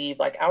phone and leave,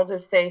 like I'll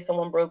just say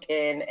someone broke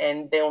in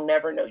and they'll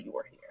never know you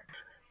were here.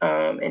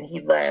 And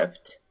he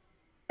left.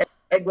 And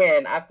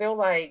again, I feel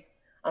like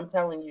I'm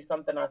telling you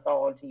something I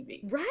saw on TV.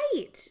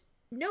 Right.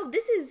 No,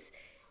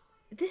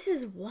 this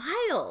is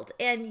wild.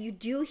 And you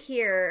do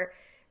hear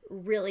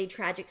really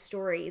tragic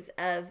stories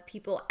of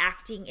people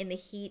acting in the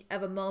heat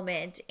of a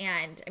moment.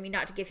 And I mean,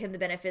 not to give him the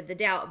benefit of the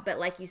doubt, but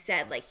like you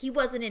said, like he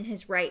wasn't in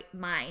his right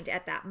mind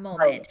at that moment.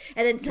 Right.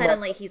 And then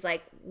suddenly he's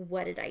like,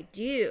 what did I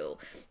do?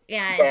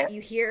 And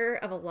you hear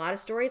of a lot of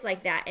stories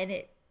like that, and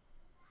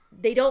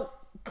they don't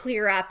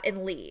clear up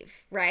and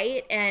leave.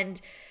 Right.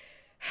 And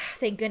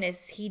thank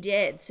goodness he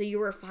did. So you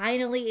were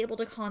finally able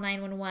to call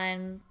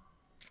 911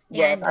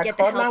 and get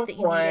the help that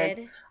you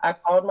needed. I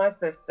called my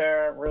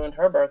sister, ruined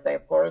her birthday,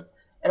 of course.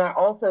 And I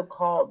also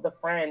called the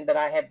friend that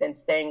I had been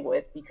staying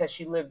with because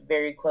she lived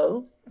very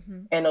close.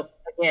 Mm-hmm. And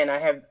again, I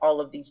have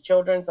all of these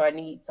children, so I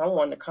need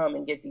someone to come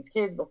and get these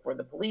kids before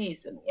the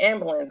police and the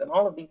ambulance and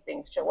all of these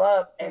things show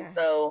up. Yeah. And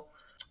so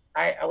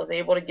I was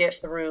able to get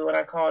through, and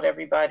I called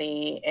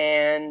everybody.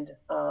 And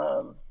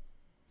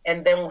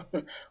then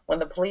when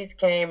the police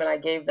came and I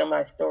gave them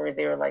my story,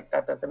 they were like,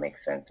 "That doesn't make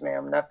sense,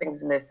 ma'am.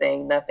 Nothing's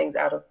missing. Nothing's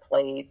out of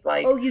place."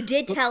 Like, oh, you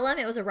did tell them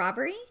it was a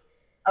robbery?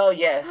 oh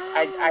yes,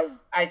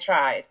 I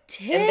tried.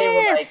 Tiff. And they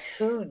were like,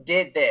 "Who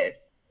did this?"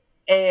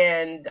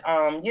 And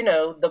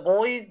the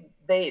boys,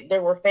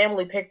 there were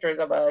family pictures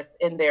of us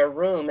in their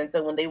room, and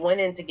so when they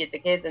went in to get the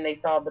kids and they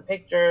saw the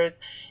pictures,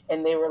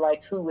 and they were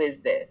like, "Who is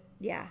this?"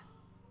 Yeah.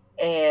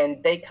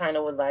 And they kind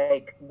of were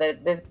like,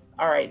 "This,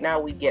 all right, now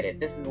we get it.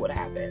 This is what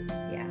happened."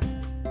 Yeah.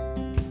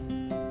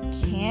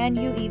 Can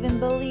you even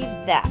believe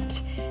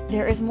that?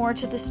 There is more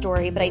to the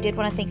story, but I did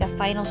want to thank a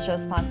final show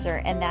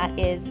sponsor, and that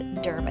is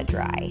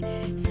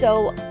DermaDry.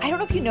 So I don't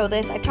know if you know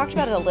this, I've talked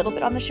about it a little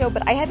bit on the show,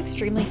 but I have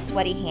extremely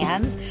sweaty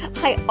hands.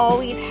 I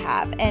always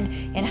have. And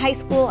in high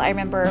school, I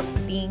remember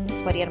being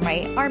sweaty under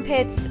my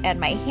armpits, and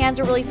my hands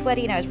were really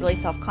sweaty, and I was really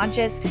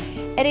self-conscious.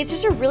 And it's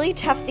just a really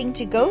tough thing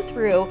to go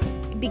through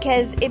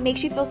because it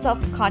makes you feel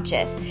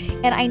self-conscious.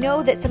 And I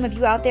know that some of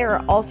you out there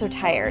are also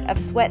tired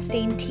of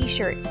sweat-stained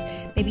t-shirts,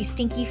 maybe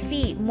stinky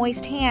feet,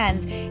 moist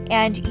hands,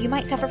 and you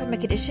might suffer from a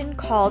condition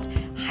called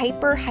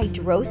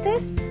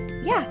hyperhidrosis.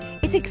 Yeah,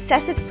 it's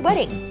excessive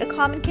sweating, a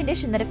common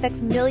condition that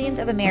affects millions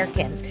of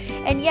Americans.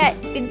 And yet,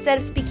 instead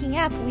of speaking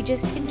up, we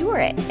just endure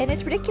it, and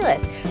it's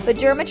ridiculous. But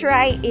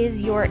DermaDry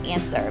is your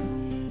answer.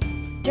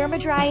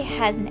 DermaDry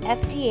has an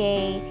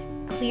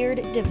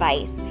FDA-cleared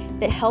device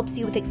that helps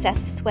you with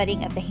excessive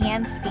sweating of the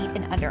hands, feet,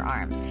 and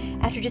underarms.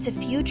 After just a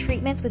few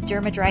treatments with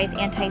DermaDry's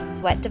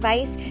anti-sweat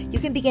device, you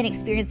can begin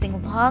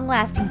experiencing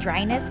long-lasting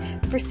dryness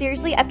for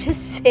seriously up to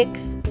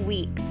 6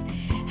 weeks.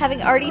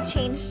 Having already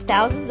changed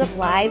thousands of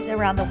lives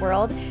around the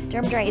world,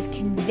 DermaDry is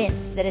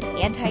convinced that its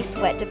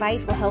anti-sweat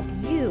device will help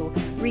you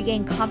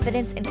regain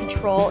confidence and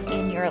control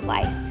in your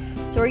life.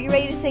 So are you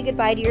ready to say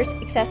goodbye to your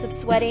excessive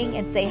sweating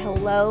and say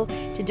hello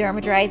to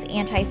DermaDry's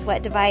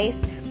anti-sweat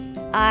device?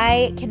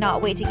 I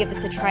cannot wait to give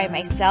this a try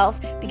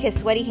myself because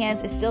sweaty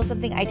hands is still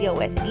something I deal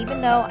with. And even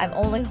though I'm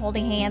only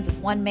holding hands with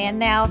one man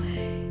now,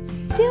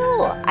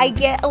 still I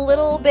get a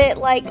little bit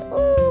like,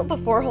 ooh,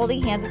 before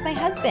holding hands with my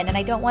husband, and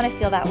I don't want to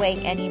feel that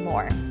way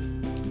anymore.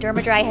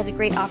 DermaDry has a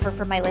great offer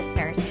for my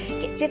listeners.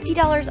 Get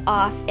 $50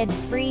 off and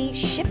free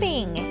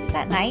shipping. Is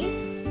that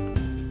nice?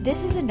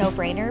 This is a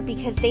no-brainer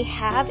because they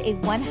have a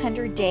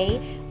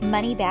 100-day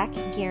money-back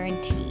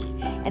guarantee,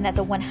 and that's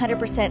a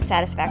 100%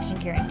 satisfaction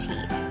guarantee.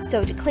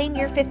 So to claim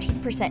your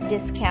 15%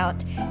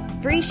 discount,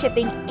 free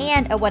shipping,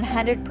 and a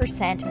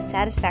 100%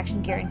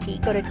 satisfaction guarantee,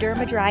 go to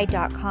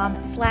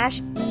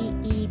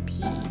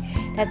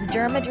dermadry.com/EEP. That's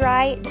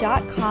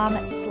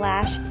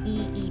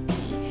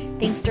dermadry.com/EEP.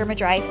 Thanks,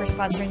 DermaDry, for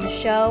sponsoring the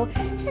show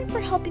and for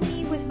helping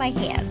me with my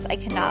hands. I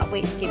cannot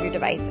wait to give your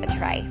device a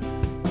try.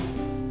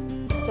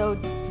 So,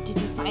 did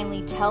you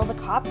finally tell the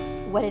cops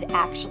what had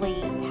actually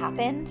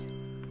happened?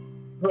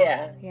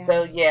 Yeah.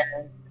 So, yeah,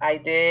 I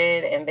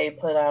did. And they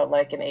put out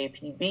like an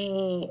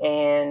APB.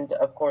 And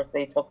of course,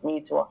 they took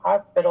me to a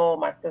hospital.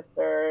 My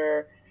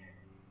sister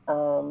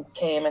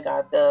came and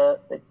got the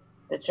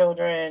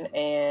children.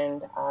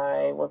 And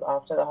I was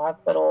off to the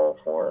hospital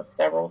for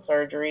several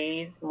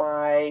surgeries.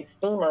 My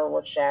femur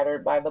was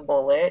shattered by the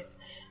bullet.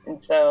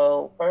 And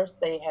so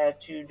first they had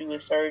to do a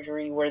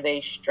surgery where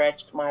they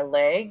stretched my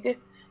leg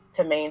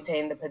to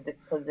maintain the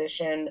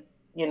position,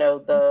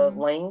 the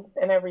length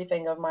and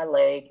everything of my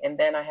leg. And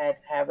then I had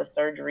to have a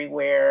surgery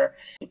where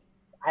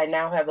I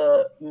now have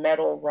a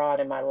metal rod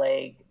in my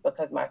leg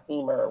because my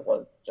femur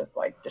was just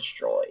like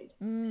destroyed.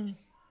 So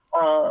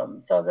I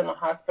was in the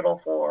hospital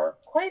for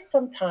quite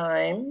some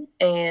time,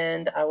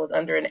 and I was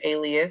under an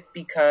alias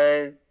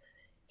because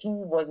he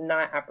was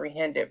not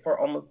apprehended for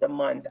almost a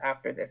month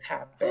after this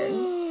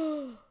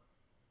happened.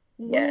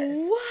 Yes.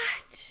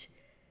 What?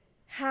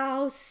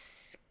 How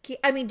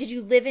I mean, did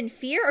you live in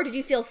fear, or did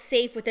you feel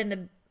safe within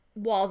the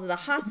walls of the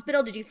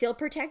hospital? Did you feel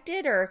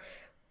protected, or?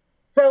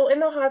 So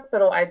in the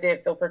hospital, I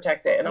did feel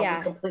protected, and I'll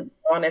be completely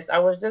honest, I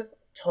was just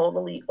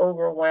totally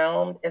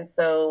overwhelmed. And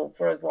so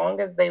for as long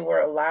as they were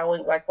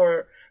allowing, like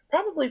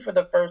probably for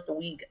the first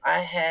week, I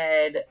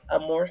had a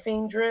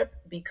morphine drip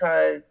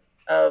because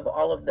of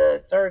all of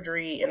the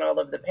surgery and all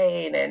of the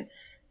pain. And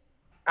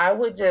I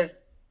was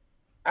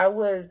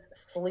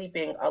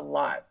sleeping a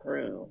lot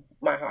through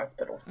my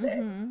hospital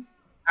stay.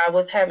 I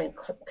was having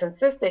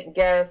consistent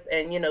guests,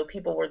 and,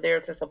 people were there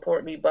to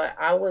support me, but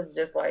I was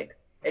just like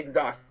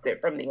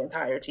exhausted from the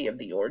entirety of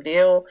the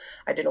ordeal.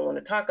 I didn't want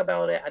to talk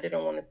about it. I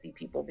didn't want to see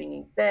people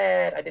being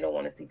sad. I didn't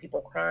want to see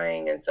people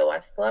crying. And so I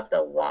slept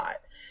a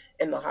lot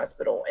in the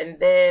hospital. And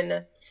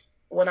then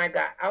when I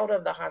got out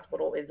of the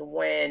hospital is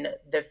when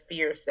the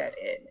fear set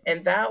in.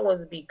 And that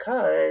was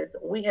because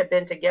we had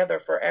been together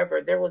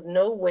forever. There was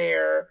no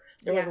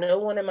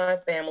one in my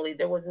family.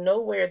 There was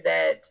nowhere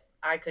that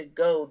I could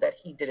go that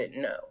he didn't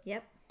know.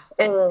 Yep.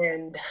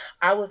 And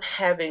I was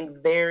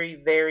having very,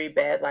 very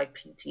bad like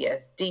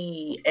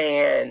PTSD,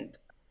 and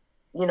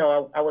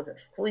I wasn't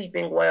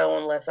sleeping well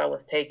unless I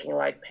was taking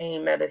like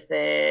pain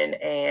medicine.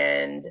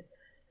 And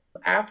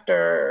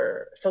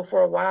so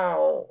for a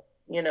while,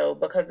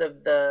 because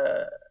of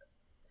the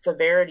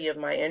severity of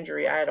my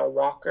injury, I had a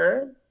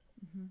walker.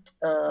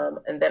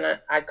 And then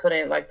I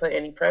couldn't like put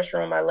any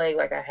pressure on my leg.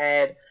 Like I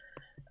had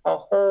a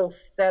whole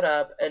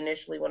setup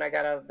initially when I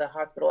got out of the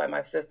hospital at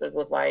my sister's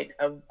with like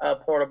a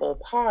portable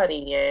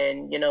potty,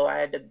 and I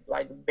had to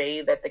like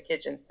bathe at the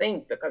kitchen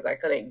sink because I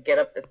couldn't get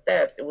up the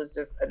steps. It was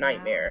just a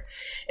nightmare.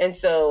 Wow. And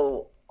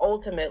so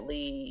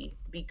ultimately,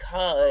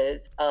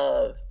 because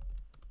of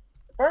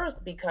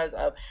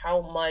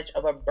how much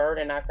of a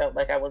burden I felt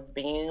like I was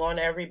being on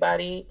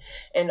everybody,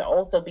 and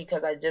also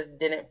because I just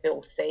didn't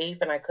feel safe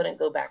and I couldn't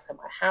go back to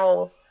my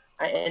house,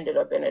 I ended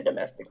up in a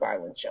domestic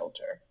violence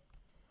shelter.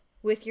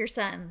 With your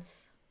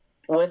sons?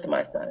 With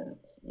my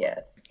sons,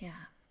 yes. Yeah.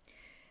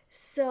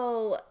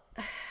 So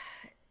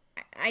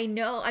I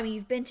know,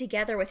 you've been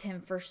together with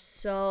him for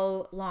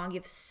so long. You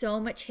have so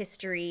much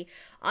history.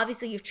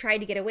 Obviously, you've tried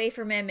to get away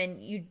from him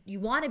and you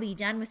want to be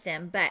done with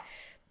him. But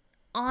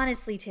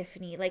honestly,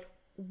 Tiffany, like,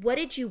 what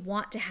did you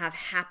want to have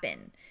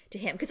happen to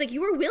him? Because like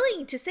you were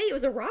willing to say it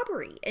was a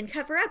robbery and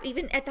cover up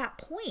even at that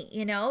point,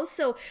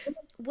 So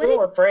what? I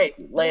was afraid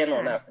laying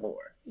on that floor.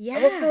 Yeah.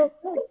 I was still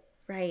afraid.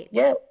 Right.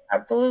 Yeah,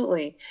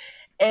 absolutely.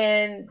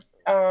 And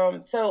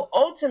so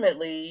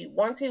ultimately,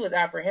 once he was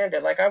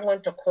apprehended, like I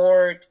went to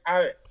court.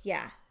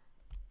 Yeah.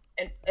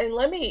 And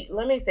let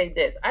me say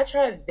this: I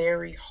tried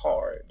very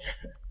hard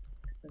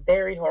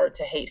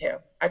to hate him.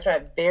 I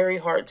tried very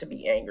hard to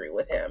be angry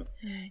with him,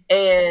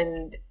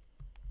 and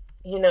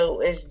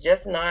it's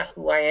just not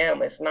who I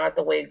am. It's not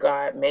the way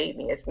God made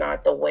me. It's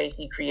not the way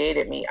he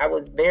created me. I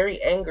was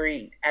very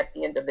angry at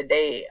the end of the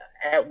day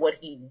at what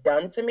he'd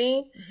done to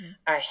me.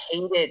 I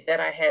hated that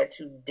I had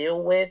to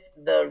deal with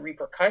the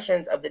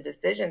repercussions of the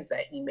decisions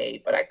that he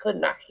made, but I could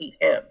not hate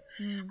him.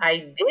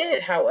 I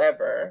did,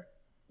 however,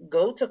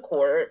 go to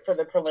court for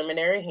the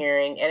preliminary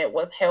hearing, and it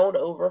was held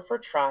over for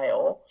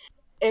trial.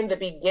 In the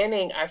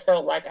beginning, I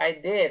felt like I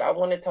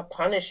wanted to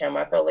punish him.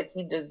 I felt like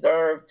he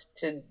deserved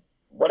to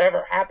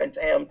whatever happened to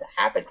him to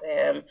happen to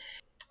him.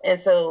 And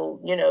so,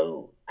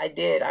 I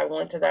did. I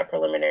went to that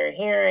preliminary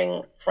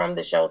hearing from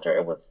the shelter.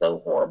 It was so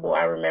horrible.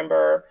 I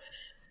remember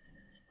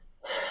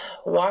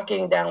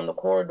walking down the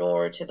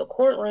corridor to the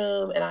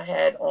courtroom, and I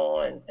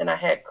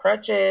had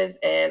crutches,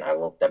 and I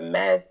looked a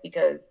mess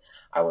because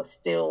I was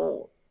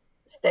still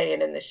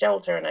staying in the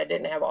shelter and I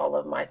didn't have all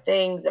of my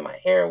things, and my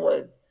hair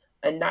was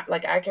not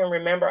like, I can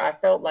remember, I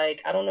felt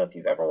like, I don't know if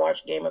you've ever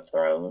watched Game of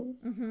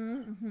Thrones.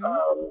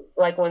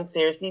 Like when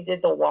Cersei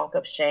did the walk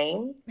of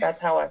shame,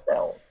 that's how I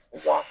felt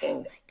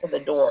walking to the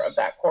door of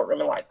that courtroom,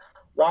 and like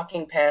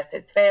walking past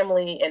his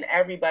family and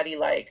everybody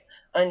like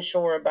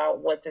unsure about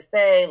what to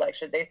say. Like,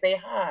 should they say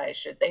hi?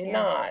 Should they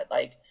not?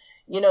 Like,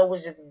 it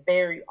was just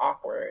very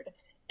awkward.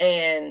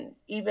 And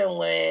even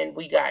when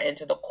we got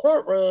into the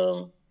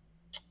courtroom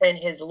and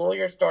his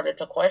lawyer started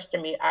to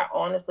question me, I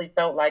honestly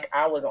felt like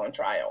I was on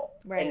trial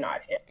and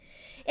not him.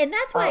 And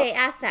that's why I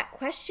asked that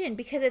question,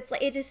 because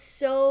it is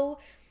so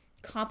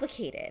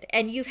complicated,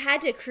 and you've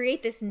had to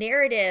create this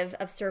narrative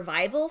of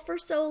survival for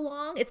so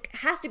long. It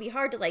has to be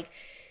hard to like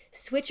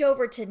switch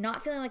over to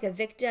not feeling like a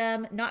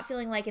victim, not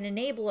feeling like an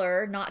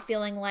enabler, not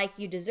feeling like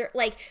you deserve,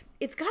 like,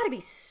 it's got to be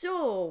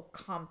so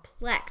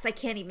complex. I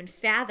can't even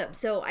fathom.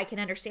 So I can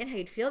understand how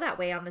you'd feel that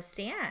way on the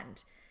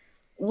stand.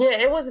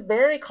 Yeah, it was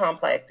very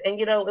complex. And,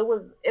 it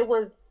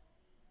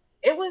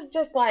was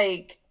just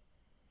like,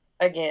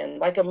 again,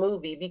 like a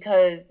movie,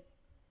 because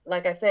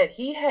like I said,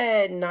 he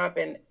had not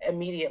been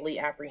immediately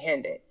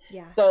apprehended.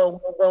 Yeah. So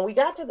when we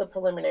got to the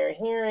preliminary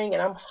hearing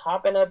and I'm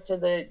hopping up to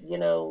the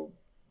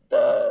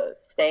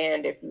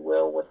stand, if you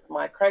will, with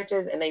my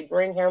crutches, and they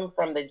bring him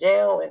from the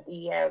jail, and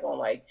he has on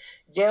like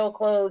jail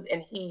clothes,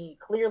 and he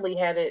clearly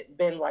had it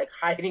been like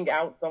hiding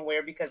out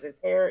somewhere because his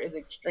hair is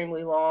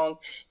extremely long.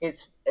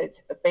 His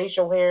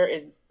facial hair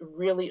is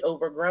really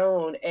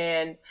overgrown.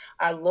 And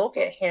I look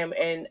at him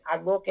and I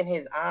look in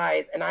his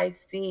eyes and I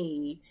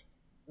see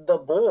the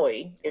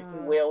boy, if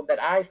you will,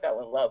 that I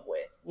fell in love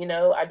with.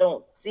 I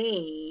don't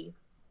see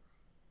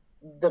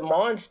the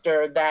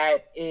monster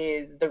that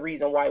is the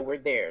reason why we're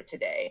there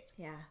today.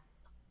 Yeah.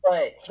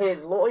 But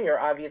his lawyer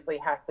obviously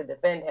has to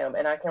defend him.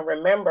 And I can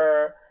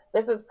remember,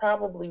 this is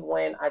probably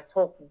when I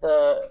took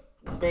the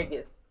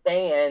biggest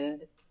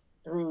stand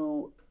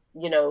through,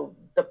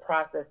 the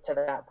process to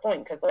that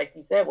point. Because like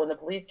you said, when the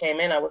police came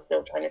in, I was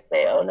still trying to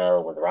say, oh no,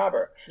 it was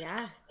Robert.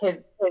 Yeah.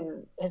 His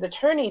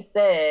attorney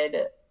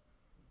said,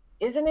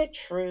 isn't it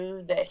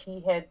true that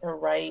he had the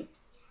right?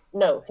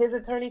 No, his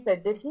attorney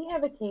said, did he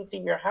have a key to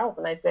your house?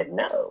 And I said,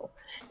 no.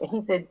 And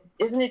he said,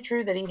 isn't it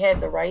true that he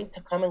had the right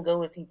to come and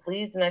go as he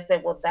pleased? And I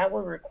said, well, that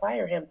would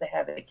require him to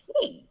have a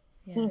key.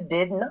 Yeah. He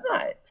did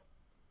not.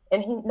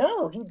 And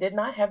he did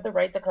not have the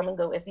right to come and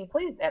go as he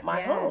pleased at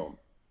my home.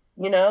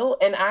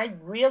 and I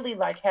really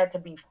like had to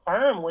be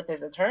firm with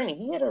his attorney.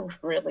 He had a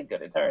really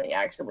good attorney,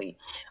 actually.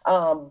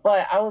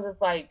 But I was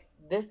just like,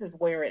 this is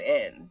where it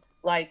ends.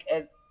 Like,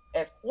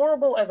 as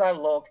horrible as I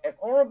look, as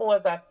horrible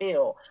as I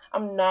feel,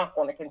 I'm not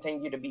going to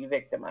continue to be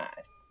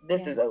victimized.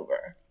 This is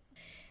over.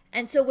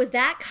 And so was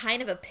that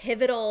kind of a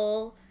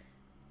pivotal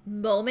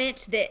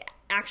moment that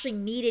actually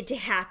needed to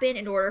happen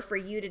in order for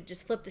you to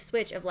just flip the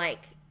switch of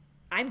like,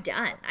 I'm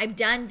done. I'm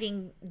done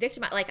being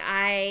victimized. Like,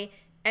 I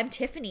am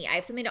Tiffany. I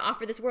have something to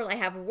offer this world. I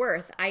have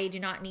worth. I do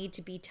not need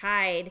to be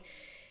tied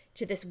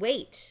to this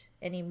weight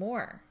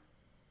anymore.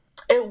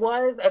 It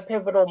was a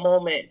pivotal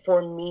moment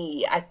for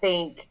me. I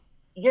think,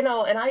 and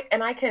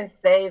I can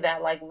say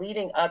that, like,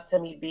 leading up to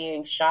me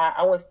being shot,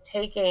 I was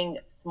taking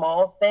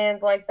small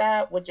stands like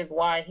that, which is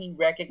why he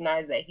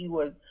recognized that he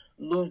was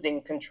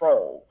losing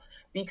control.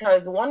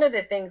 Because one of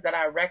the things that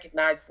I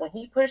recognized when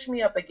he pushed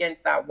me up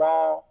against that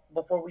wall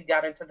before we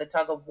got into the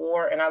tug of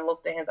war and I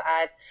looked in his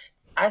eyes,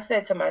 I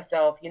said to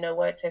myself, you know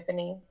what,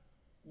 Tiffany?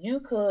 You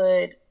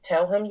could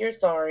tell him you're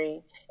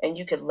sorry and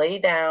you could lay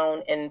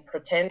down and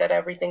pretend that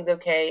everything's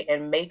okay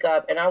and make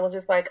up. And I was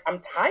just like, I'm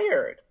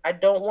tired. I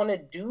don't want to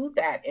do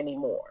that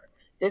anymore.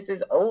 This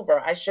is over.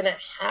 I shouldn't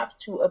have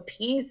to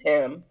appease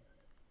him,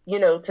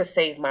 to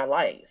save my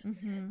life.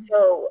 Mm-hmm.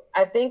 So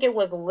I think it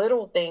was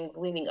little things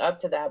leading up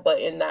to that. But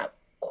in that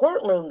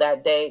courtroom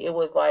that day, it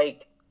was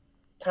like,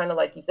 kind of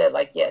like you said,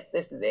 like, yes,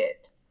 this is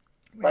it.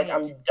 Right. Like,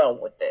 I'm done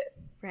with this.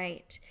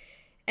 Right.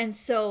 And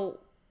so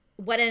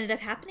what ended up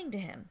happening to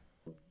him?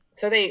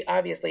 So they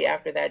obviously,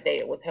 after that day,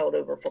 it was held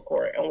over for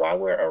court. And while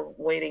we're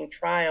awaiting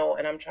trial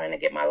and I'm trying to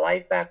get my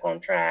life back on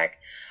track,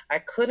 I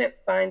couldn't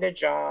find a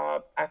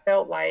job. I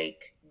felt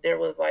like there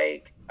was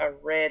like a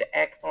red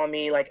X on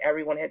me. Like,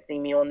 everyone had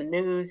seen me on the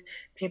news.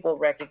 People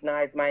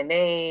recognized my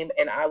name.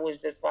 And I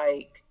was just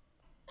like,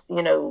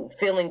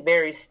 feeling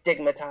very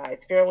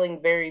stigmatized, feeling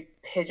very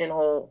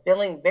pigeonholed,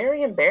 feeling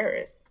very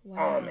embarrassed,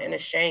 and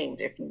ashamed,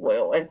 if you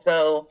will. And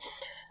so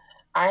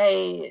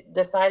I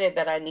decided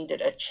that I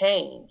needed a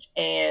change.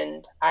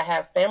 And I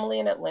have family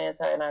in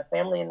Atlanta and I have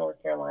family in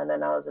North Carolina.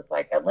 And I was just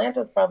like,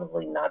 Atlanta's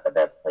probably not the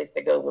best place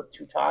to go with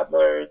 2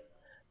 toddlers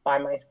by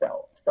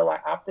myself. So I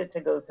opted to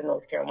go to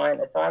North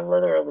Carolina. So I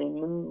literally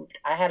moved.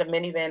 I had a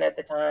minivan at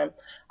the time.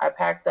 I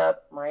packed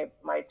up my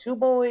 2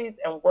 boys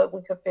and what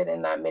we could fit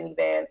in that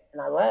minivan,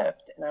 and I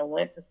left. And I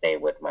went to stay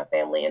with my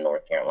family in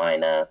North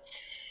Carolina.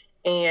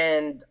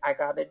 And I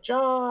got a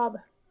job.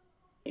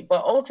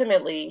 But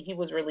ultimately, he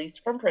was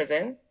released from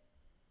prison.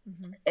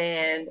 Mm-hmm.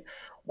 And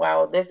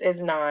while this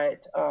is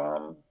not,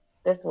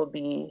 this will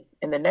be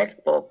in the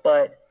next book,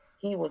 but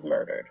he was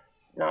murdered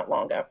not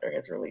long after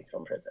his release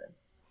from prison.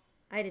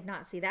 I did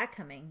not see that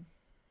coming.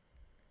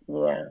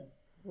 Yeah.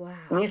 Wow.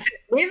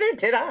 Neither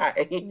did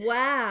I.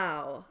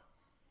 Wow.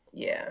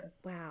 Yeah.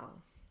 Wow.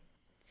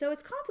 So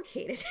it's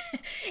complicated.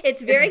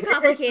 It's very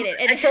complicated.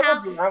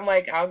 And I'm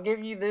like, I'll give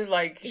you the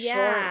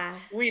short,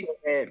 sweet of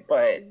it,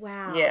 but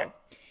wow. Yeah.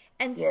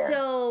 And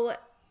so,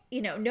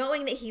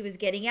 knowing that he was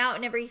getting out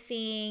and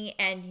everything,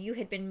 and you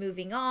had been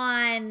moving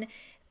on,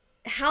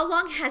 how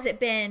long has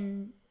it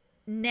been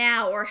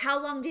now, or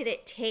how long did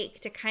it take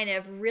to kind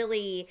of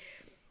really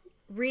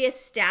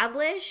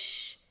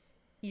reestablish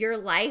your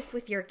life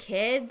with your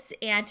kids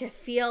and to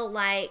feel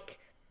like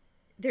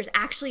there's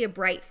actually a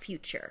bright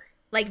future?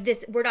 Like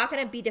this, we're not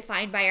going to be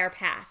defined by our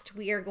past.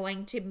 We are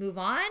going to move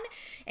on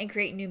and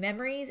create new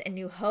memories and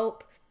new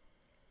hope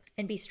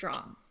and be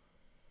strong.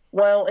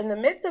 Well, in the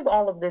midst of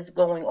all of this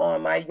going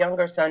on, my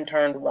younger son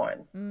turned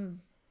 1.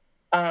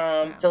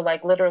 Wow. So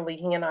literally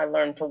he and I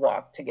learned to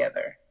walk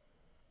together.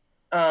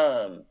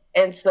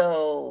 And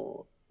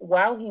so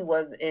while he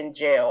was in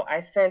jail,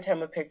 I sent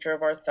him a picture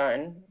of our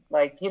son.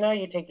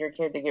 You take your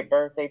kid to get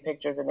birthday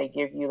pictures and they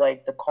give you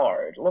the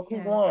card. Look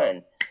who's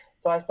won.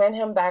 So I sent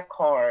him that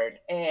card,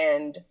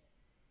 and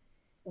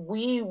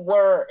we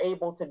were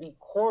able to be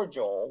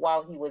cordial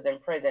while he was in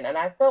prison. And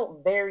I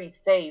felt very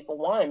safe,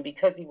 1,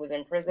 because he was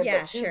in prison,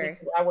 but 2,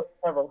 because I was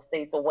several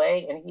states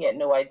away and he had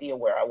no idea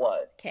where I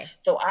was. Okay.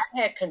 So I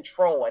had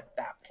control at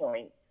that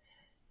point.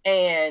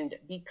 And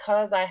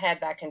because I had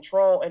that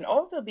control, and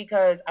also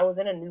because I was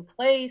in a new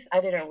place,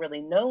 I didn't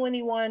really know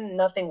anyone,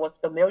 nothing was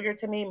familiar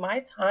to me,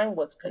 my time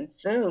was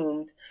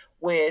consumed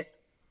with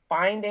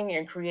finding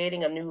and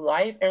creating a new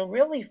life and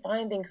really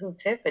finding who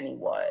Tiffany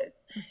was.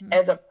 Mm-hmm.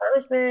 As a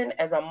person,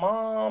 as a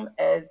mom,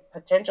 as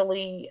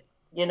potentially,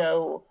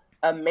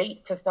 a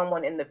mate to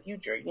someone in the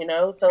future,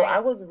 So I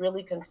was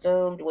really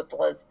consumed with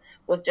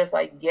just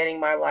getting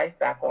my life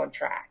back on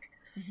track.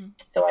 Mm-hmm.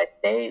 So I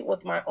stayed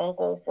with my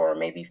uncle for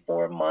maybe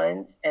 4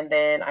 months, and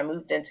then I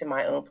moved into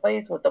my own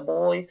place with the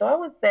boys. So I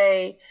would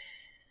say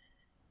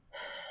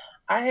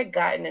I had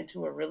gotten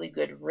into a really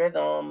good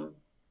rhythm.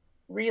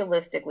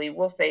 Realistically,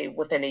 we'll say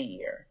within a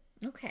year.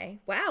 Okay.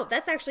 Wow.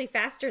 That's actually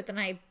faster than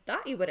I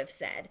thought you would have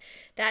said.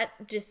 That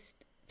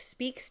just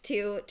speaks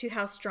to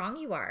how strong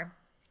you are.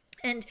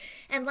 And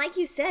like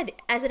you said,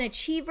 as an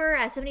achiever,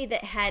 as somebody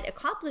that had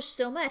accomplished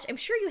so much, I'm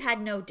sure you had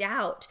no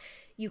doubt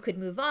you could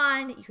move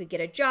on, you could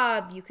get a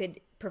job, you could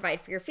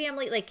provide for your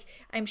family. Like,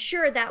 I'm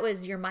sure that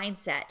was your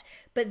mindset.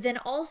 But then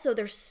also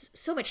there's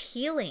so much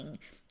healing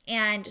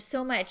and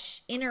so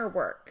much inner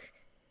work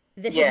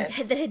that Yes.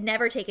 that had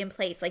never taken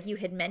place, like you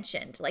had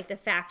mentioned, like the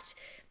fact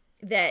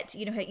that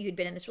you had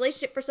been in this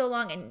relationship for so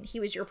long and he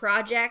was your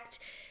project.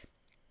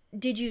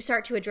 Did you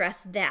start to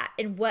address that,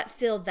 and what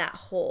filled that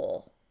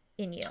hole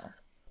in you?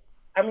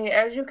 I mean,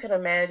 as you can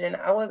imagine,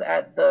 I was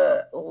at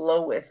the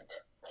lowest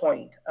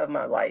point of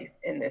my life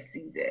in this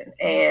season,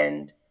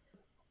 and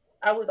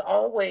I was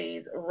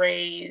always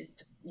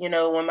raised,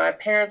 when my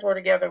parents were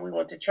together, we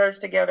went to church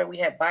together, we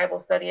had Bible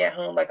study at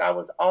home. Like, I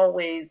was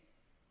always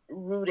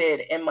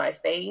rooted in my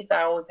faith.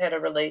 I always had a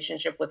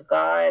relationship with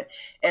God.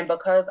 And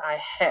because I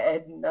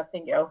had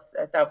nothing else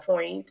at that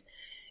point,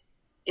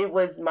 it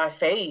was my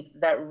faith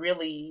that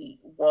really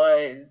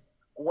was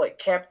what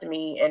kept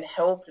me and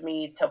helped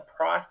me to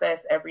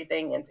process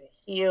everything and to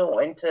heal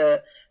and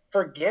to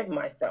forgive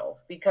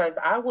myself, because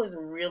I was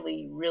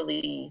really,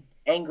 really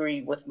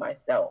angry with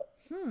myself.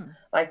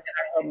 Like, that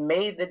I had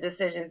made the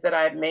decisions that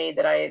I had made,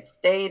 that I had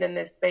stayed in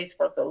this space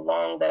for so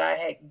long, that I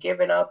had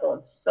given up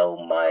on so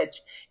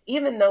much.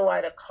 Even though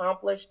I'd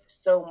accomplished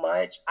so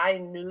much, I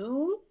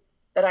knew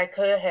that I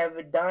could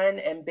have done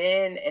and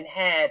been and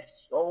had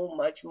so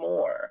much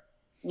more,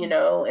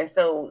 and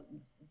so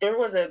there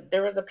was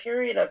a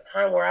period of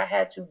time where I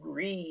had to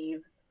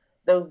grieve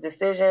those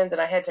decisions,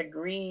 and I had to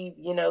grieve,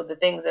 the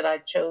things that I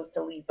chose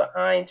to leave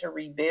behind to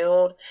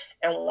rebuild.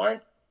 And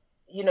once,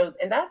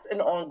 and that's an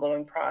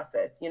ongoing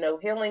process.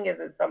 Healing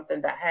isn't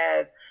something that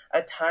has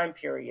a time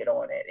period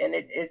on it. And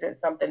it isn't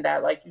something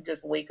that, like, you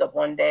just wake up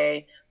one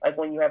day, like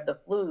when you have the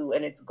flu,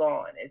 and it's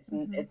gone.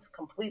 It's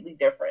completely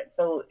different.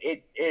 So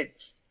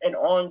it's an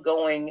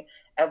ongoing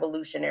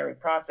evolutionary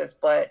process.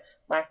 But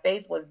my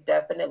faith was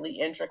definitely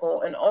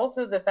integral. And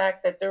also the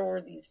fact that there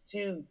were these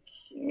two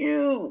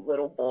cute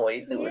little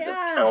boys who were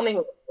just counting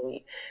on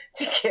me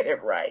to get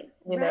it right,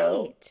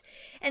 know?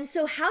 And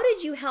so how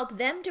did you help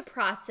them to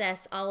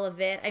process all of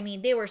it? I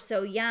mean, they were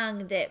so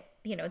young that,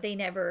 they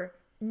never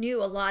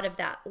knew a lot of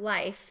that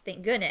life,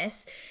 thank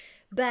goodness.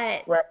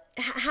 But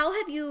how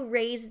have you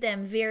raised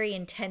them very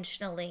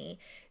intentionally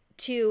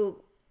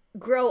to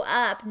grow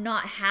up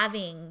not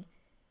having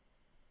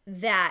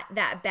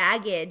that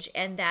baggage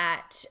and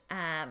that,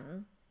 I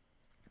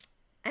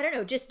don't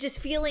know, just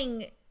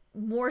feeling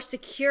more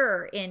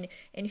secure in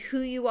who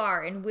you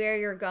are and where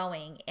you're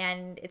going?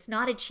 And it's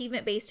not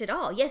achievement based at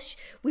all. Yes,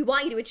 we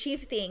want you to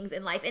achieve things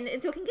in life, and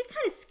so it can get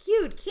kind of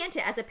skewed, can't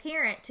it, as a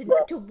parent,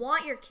 to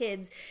want your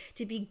kids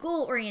to be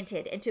goal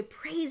oriented and to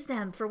praise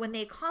them for when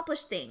they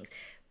accomplish things,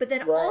 but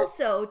then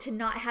also to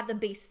not have them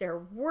base their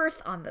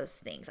worth on those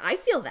things. I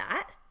feel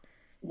that.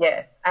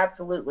 Yes,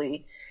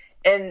 absolutely.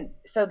 And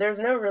so there's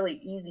no really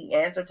easy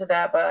answer to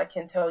that, but I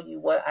can tell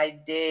you what I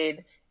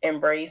did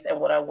embrace and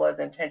what I was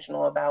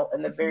intentional about.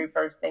 And the very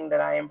first thing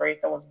that I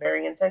embraced and was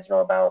very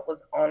intentional about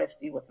was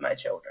honesty with my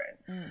children.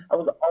 I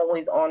was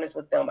always honest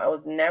with them. I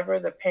was never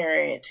the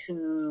parent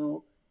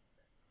who,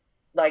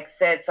 like,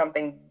 said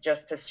something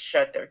just to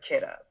shut their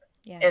kid up.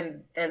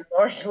 And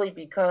largely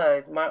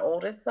because my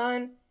oldest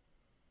son,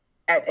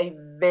 at a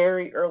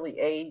very early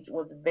age,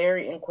 was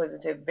very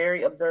inquisitive,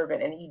 very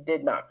observant, and he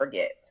did not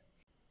forget.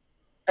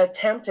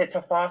 Attempted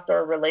to foster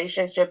a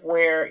relationship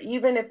where,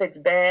 even if it's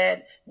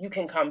bad, you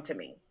can come to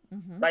me.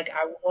 Like,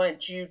 I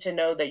want you to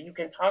know that you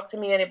can talk to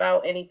me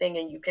about anything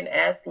and you can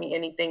ask me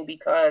anything,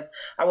 because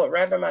I would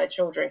rather my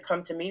children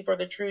come to me for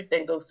the truth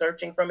than go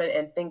searching from it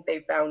and think they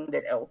found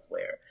it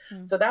elsewhere.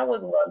 So that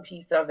was one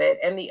piece of it.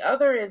 And the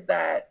other is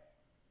that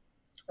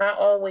I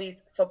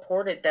always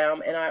supported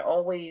them, and I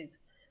always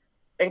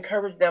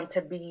encourage them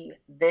to be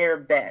their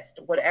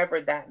best,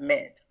 whatever that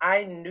meant.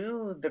 I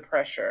knew the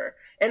pressure.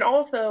 And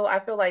also, I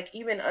feel like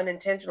even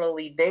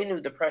unintentionally, they knew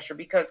the pressure,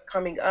 because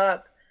coming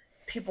up,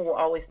 people will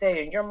always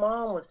say, your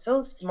mom was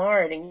so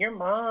smart, and your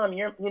mom,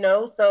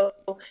 so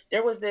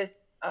there was this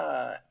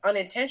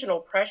unintentional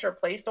pressure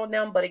placed on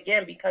them. But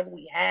again, because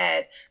we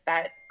had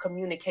that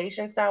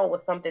communication style,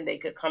 was something they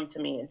could come to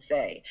me and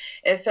say.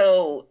 And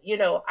so,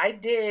 I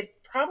did.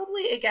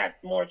 Probably it got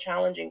more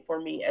challenging for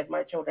me as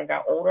my children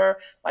got older,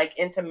 like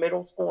into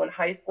middle school and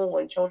high school,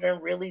 when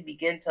children really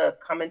begin to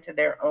come into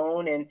their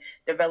own and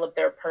develop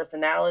their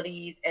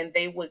personalities. And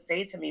they would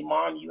say to me,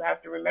 Mom, you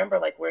have to remember,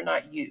 like, we're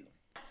not you.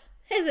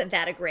 Isn't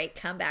that a great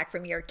comeback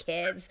from your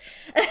kids?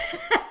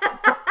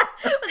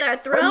 They're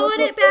throwing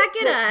it back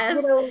at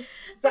us.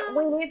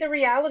 We need the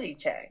reality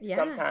check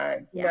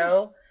sometimes,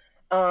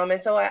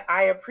 and so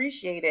I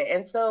appreciate it.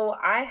 And so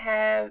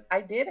I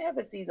did have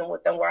a season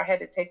with them where I had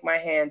to take my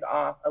hands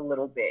off a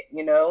little bit,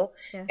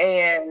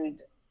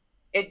 and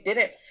it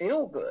didn't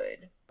feel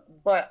good.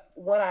 But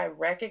what I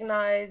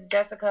recognized,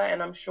 Jessica,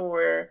 and I'm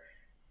sure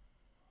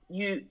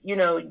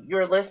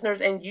your listeners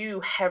and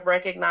you have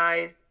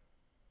recognized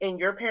in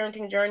your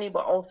parenting journey,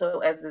 but also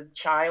as the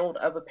child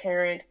of a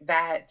parent,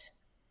 that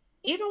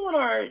even when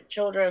our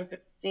children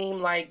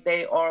seem like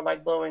they are,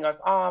 like, blowing us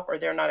off, or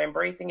they're not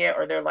embracing it,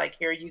 or they're like,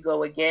 here you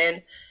go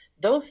again,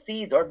 those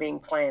seeds are being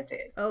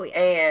planted. Oh, yeah.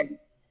 And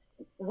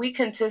we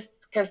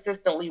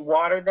consistently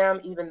water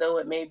them, even though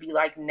it may be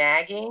like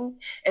nagging.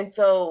 And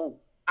so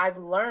I've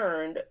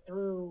learned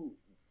through,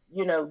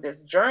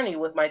 this journey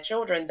with my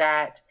children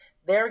that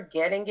they're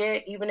getting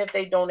it, even if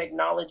they don't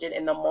acknowledge it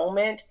in the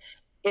moment.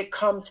 It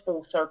comes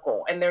full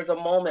circle. And there's a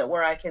moment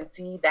where I can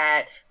see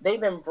that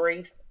they've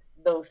embraced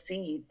those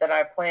seeds that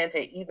I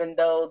planted, even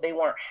though they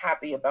weren't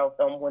happy about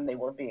them when they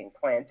were being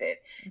planted.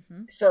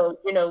 Mm-hmm. So,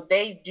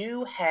 they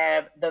do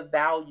have the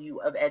value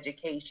of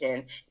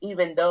education,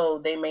 even though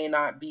they may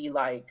not be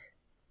like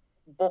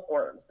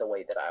bookworms the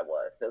way that I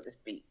was, so to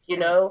speak.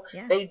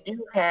 They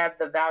do have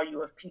the value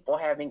of people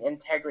having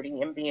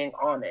integrity and being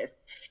honest.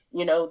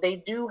 They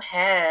do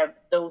have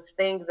those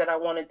things that I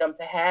wanted them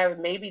to have.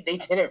 Maybe they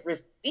didn't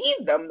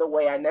receive them the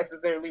way I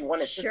necessarily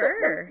wanted to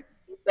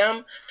receive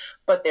them,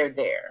 but they're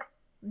there.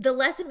 The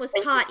lesson was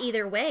taught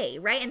either way,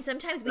 right? And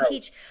sometimes we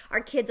teach our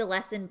kids a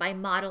lesson by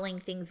modeling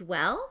things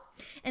well.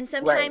 And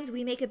sometimes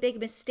we make a big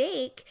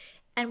mistake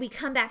and we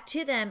come back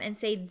to them and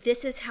say,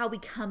 this is how we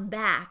come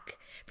back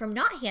from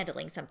not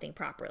handling something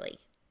properly,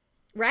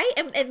 right?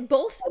 And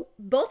both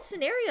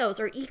scenarios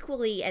are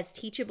equally as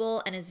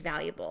teachable and as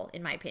valuable,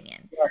 in my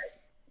opinion.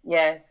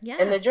 Yes. Yeah.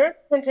 And the journey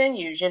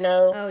continues,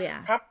 Oh,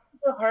 yeah. Probably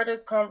the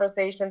hardest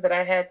conversation that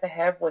I had to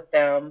have with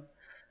them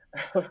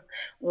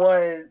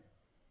was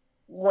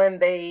when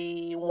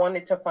they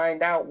wanted to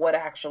find out what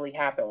actually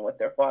happened with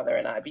their father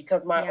and I,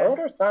 because my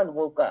older son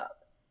woke up.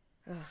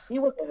 Ugh. He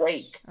was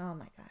awake. Oh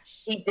my gosh.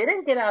 He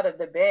didn't get out of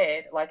the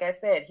bed. Like I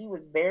said, he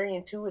was very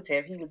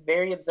intuitive. He was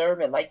very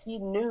observant. Like he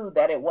knew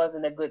that it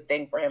wasn't a good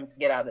thing for him to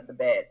get out of the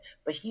bed,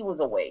 but he was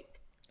awake.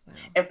 Wow.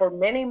 And for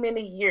many,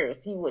 many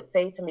years, he would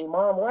say to me,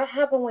 Mom, what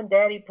happened when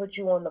Daddy put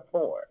you on the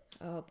floor?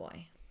 Oh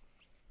boy.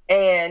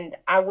 And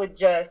I would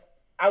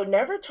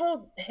never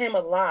told him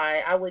a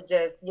lie. I would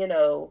just,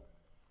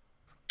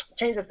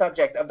 change the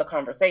subject of the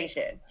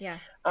conversation. Yeah.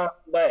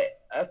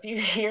 But a few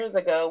years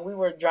ago, we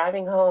were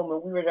driving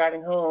home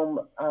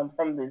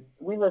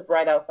we lived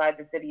right outside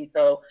the city.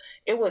 So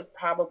it was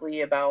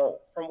probably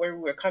from where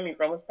we were coming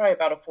from, it was probably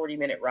about a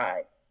 40-minute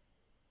ride.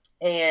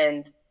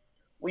 And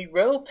we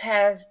rode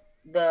past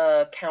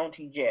the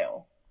county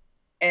jail.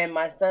 And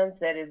my son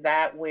said, is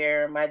that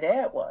where my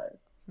dad was?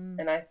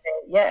 And I said,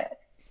 yes.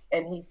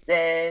 And he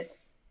said,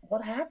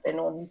 what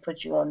happened when he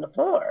put you on the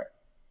floor?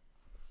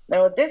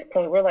 Now, at this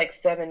point, we're like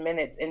 7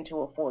 minutes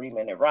into a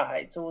 40-minute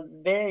ride. So it was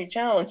very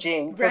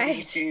challenging for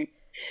me to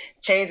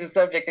change the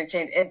subject and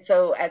change. And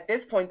so at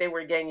this point, they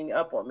were ganging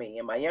up on me.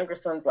 And my younger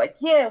son's like,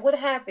 yeah, what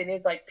happened?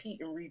 It's like Pete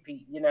and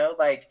repeat,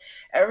 like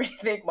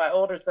everything my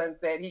older son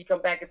said, he'd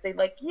come back and say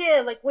like,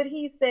 yeah, like what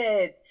he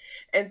said.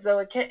 And so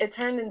it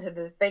turned into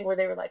this thing where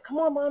they were like, come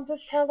on, Mom,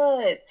 just tell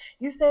us.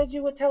 You said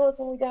you would tell us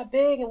when we got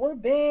big, and we're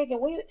big.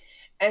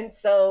 And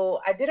so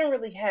I didn't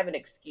really have an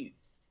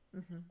excuse.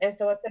 Mm-hmm. And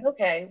so I said,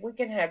 okay, we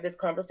can have this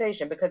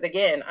conversation, because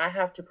again, I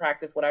have to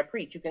practice what I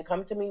preach. You can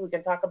come to me, we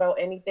can talk about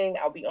anything.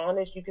 I'll be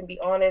honest, you can be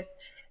honest.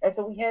 And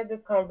so we had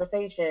this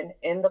conversation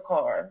in the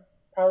car,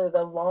 probably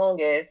the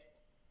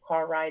longest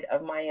car ride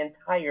of my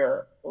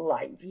entire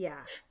life.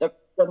 Yeah. The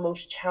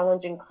most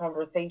challenging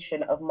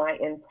conversation of my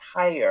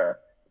entire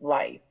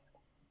life.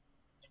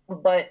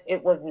 But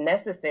it was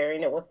necessary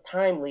and it was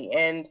timely.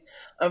 And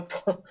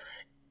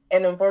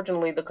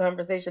unfortunately, the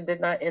conversation did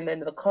not end in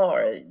the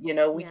car.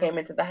 We came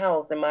into the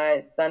house and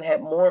my son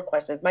had more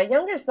questions. My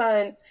younger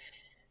son,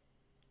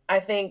 I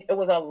think it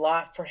was a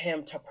lot for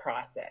him to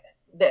process.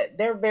 That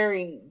they're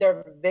very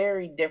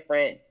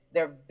different.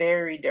 They're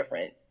very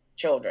different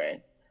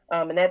children.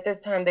 And at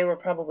this time, they were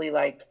probably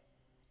like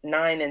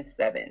 9 and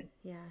 7.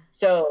 Yeah.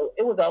 So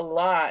it was a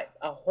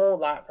whole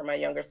lot for my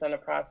younger son to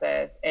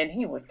process. And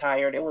he was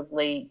tired. It was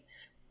late.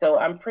 So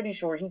I'm pretty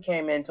sure he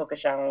came in, took a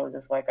shower, and was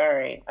just like, all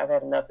right, I've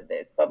had enough of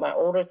this. But my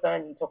older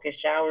son, he took his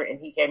shower, and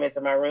he came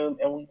into my room,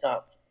 and we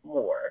talked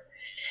more.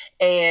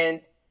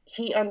 And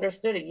he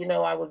understood it.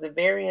 I was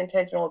very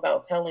intentional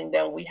about telling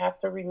them, we have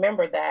to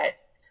remember that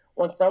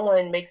when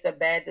someone makes a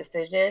bad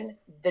decision,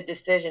 the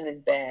decision is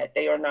bad.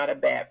 They are not a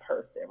bad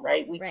person,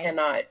 right? We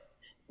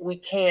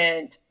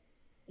can't,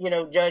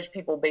 judge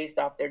people based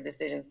off their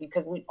decisions,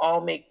 because we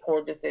all make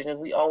poor decisions.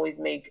 We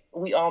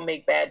all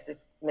make bad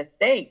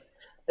mistakes.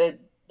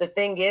 The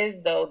thing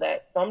is, though,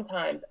 that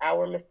sometimes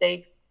our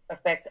mistakes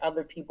affect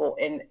other people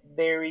in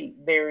very,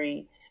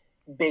 very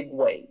big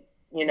ways,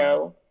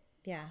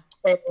 Yeah.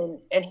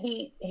 And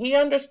he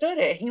understood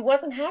it. He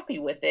wasn't happy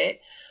with it.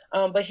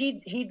 But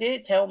he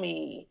did tell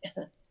me,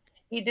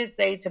 he did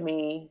say to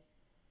me,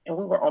 and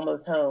we were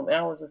almost home, and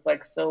I was just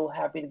like so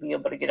happy to be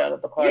able to get out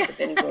of the car. Yeah. But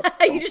then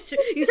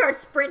you start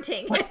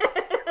sprinting.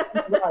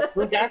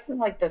 We got to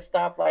like the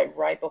stoplight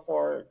right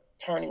before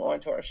turning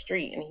onto our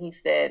street, and he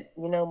said,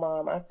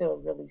 Mom, I feel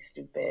really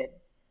stupid.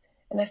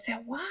 And I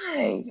said,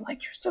 why?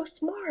 Like, you're so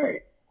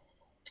smart.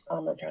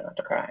 I'm gonna try not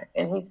to cry.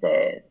 And he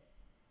said,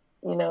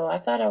 I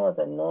thought I was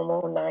a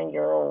normal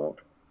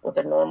 9-year-old with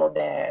a normal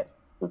dad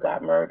who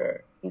got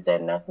murdered. He said,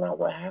 and that's not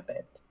what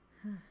happened.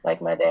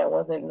 Like, my dad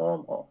wasn't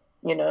normal,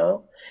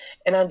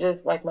 And I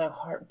just, like, my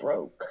heart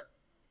broke.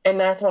 And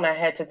that's when I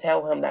had to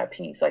tell him that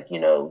piece. Like,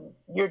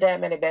 your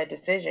dad made a bad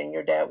decision.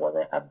 Your dad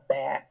wasn't a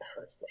bad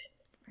person,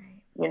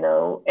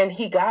 Right. and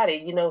he got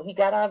it. He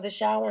got out of the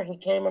shower and he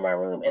came in my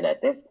room. And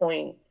at this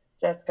point,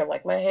 Jessica,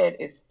 like my head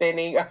is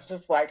spinning. I was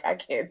just like, I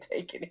can't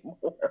take it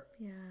anymore.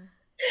 Yeah.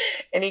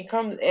 And he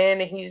comes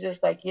in and he's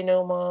just like,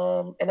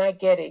 Mom, and I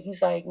get it.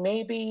 He's like,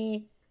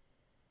 maybe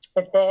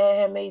if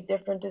dad had made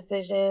different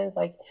decisions,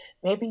 like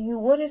maybe you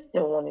would have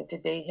still wanted to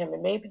date him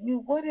and maybe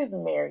you would have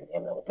married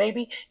him.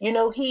 Maybe,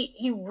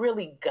 he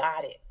really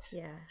got it.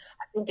 Yeah.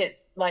 I think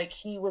it's like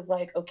he was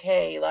like,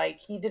 okay, like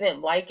he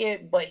didn't like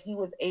it, but he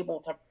was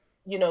able to,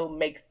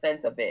 make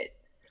sense of it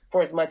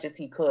for as much as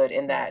he could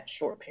in that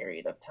short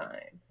period of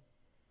time.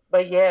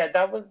 But yeah,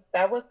 that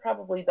was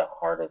probably the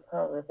hardest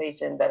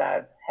conversation that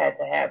I've had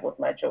to have with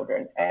my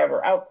children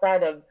ever,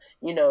 outside of,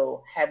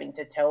 having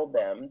to tell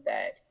them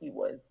that he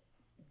was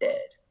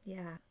dead.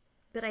 Yeah.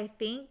 But I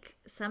think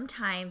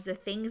sometimes the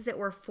things that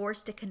we're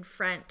forced to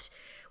confront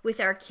with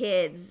our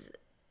kids,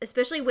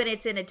 especially when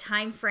it's in a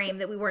time frame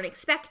that we weren't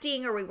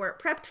expecting or we weren't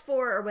prepped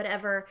for or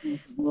whatever,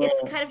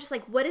 it's kind of just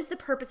like, what is the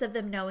purpose of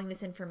them knowing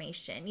this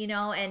information,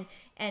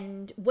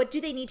 and what do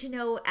they need to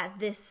know at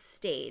this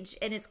stage?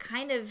 And it's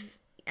kind of,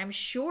 I'm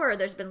sure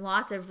there's been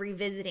lots of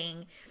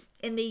revisiting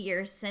in the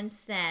years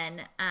since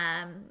then,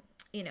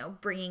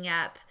 bringing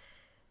up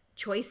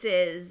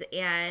choices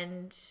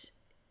and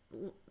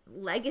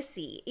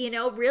legacy,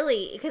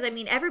 really, because I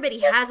mean, everybody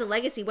has a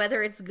legacy,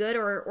 whether it's good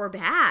or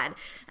bad.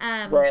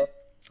 Right.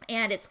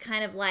 And it's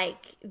kind of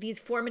like these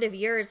formative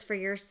years for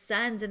your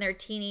sons in their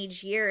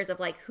teenage years of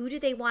like, who do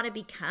they want to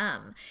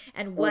become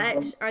and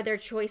what are their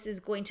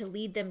choices going to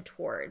lead them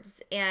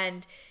towards?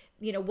 And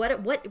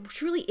what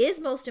truly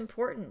is most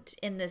important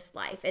in this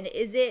life? And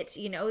is it,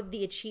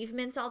 the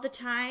achievements all the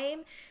time?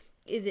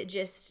 Is it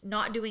just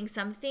not doing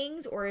some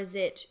things, or is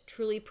it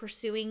truly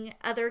pursuing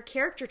other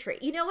character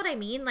traits? You know what I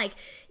mean? Like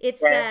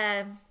it's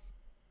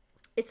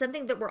it's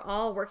something that we're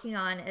all working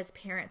on as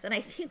parents. And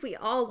I think we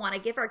all want to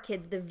give our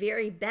kids the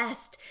very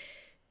best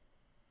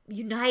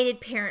united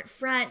parent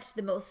front,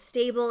 the most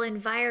stable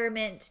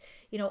environment,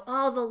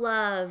 all the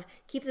love,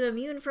 keep them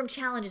immune from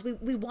challenges.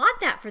 We want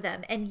that for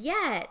them. And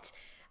yet,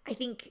 I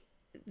think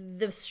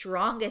the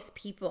strongest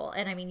people,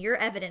 and I mean, you're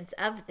evidence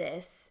of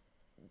this,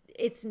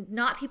 it's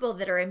not people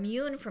that are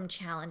immune from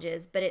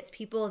challenges, but it's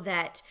people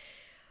that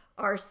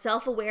are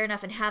self-aware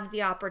enough and have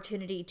the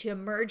opportunity to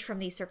emerge from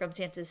these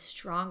circumstances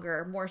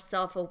stronger, more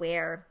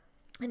self-aware.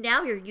 And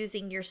now you're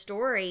using your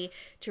story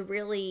to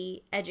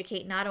really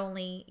educate not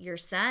only your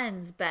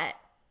sons, but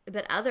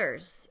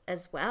others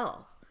as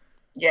well.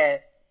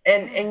 Yes.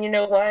 And you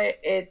know what?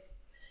 It's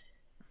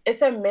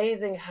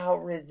amazing how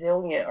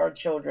resilient our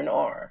children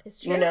are.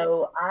 It's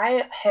true.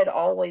 I had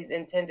always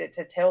intended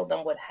to tell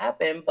them what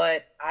happened,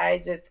 but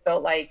I just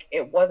felt like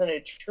it wasn't a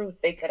truth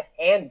they could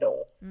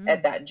handle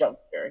at that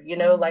juncture.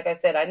 Like I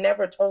said, I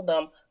never told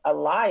them a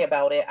lie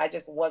about it. I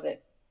just wasn't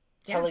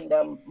telling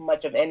them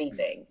much of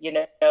anything,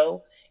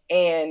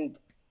 and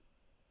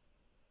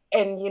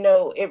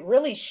it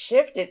really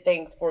shifted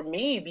things for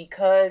me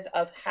because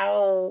of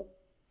how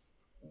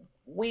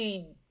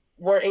we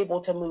were able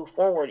to move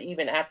forward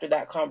even after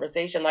that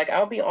conversation. Like,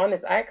 I'll be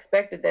honest, I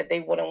expected that they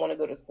wouldn't want to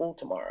go to school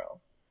tomorrow.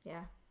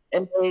 Yeah.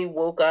 And they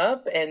woke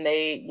up and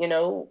they,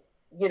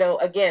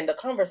 again, the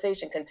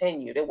conversation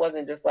continued. It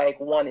wasn't just like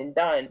one and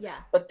done. Yeah.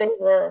 But they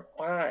were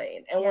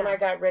fine. And when I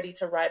got ready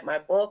to write my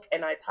book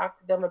and I talked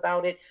to them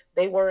about it,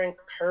 they were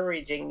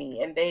encouraging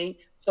me and they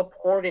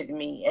supported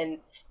me. And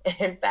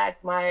in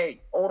fact, my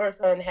older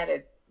son had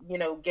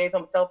gave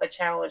himself a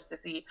challenge to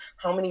see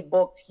how many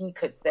books he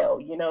could sell,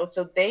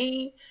 so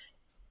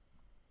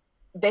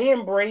they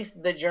embrace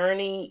the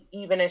journey,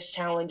 even as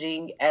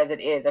challenging as it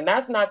is. And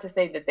that's not to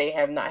say that they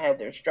have not had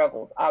their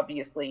struggles.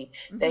 Obviously,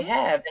 they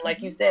have. And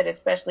like you said,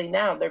 especially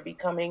now, they're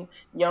becoming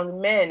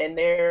young men and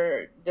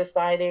they're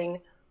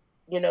deciding,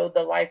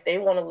 the life they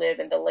want to live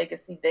and the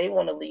legacy they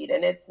want to lead.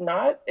 And it's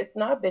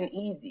not been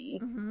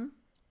easy.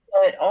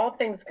 But all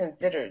things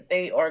considered,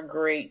 they are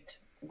great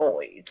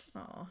boys.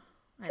 Oh,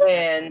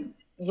 and,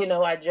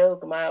 I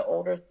joke, my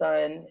older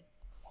son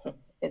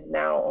is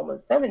now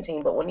almost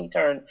 17, but when he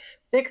turned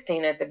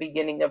 16 at the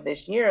beginning of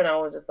this year, and I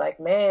was just like,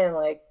 man,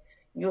 like,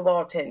 you have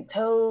all 10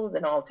 toes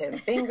and all 10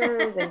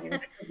 fingers and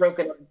you've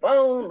broken a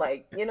bone.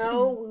 Like,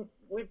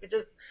 we've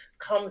just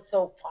come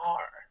so far.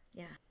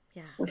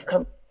 Yeah. We've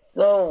come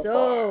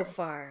so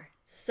far.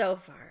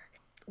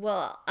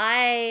 Well,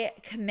 I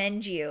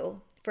commend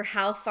you for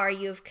how far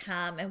you've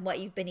come and what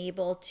you've been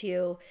able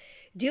to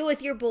do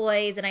with your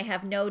boys. And I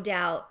have no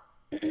doubt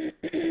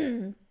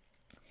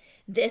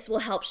this will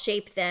help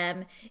shape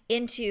them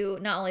into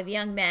not only the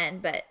young men,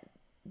 but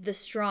the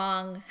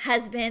strong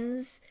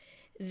husbands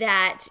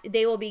that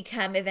they will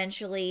become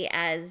eventually,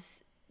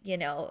 as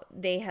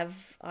they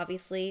have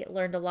obviously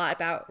learned a lot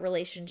about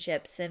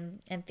relationships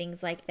and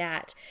things like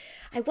that.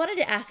 I wanted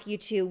to ask you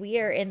too, we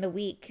are in the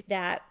week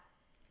that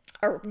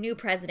our new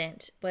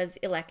president was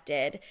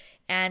elected,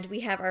 and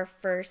we have our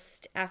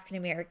first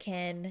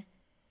African-American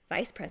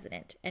vice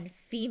president and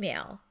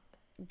female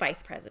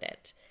vice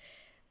president.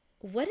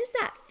 What does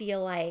that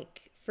feel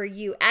like for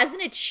you as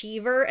an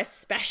achiever,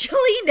 especially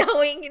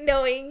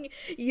knowing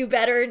you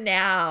better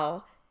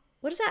now?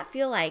 What does that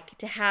feel like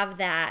to have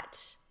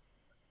that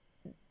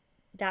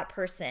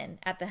person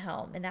at the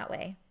helm in that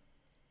way?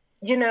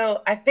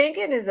 I think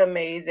it is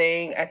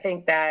amazing. I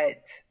think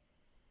that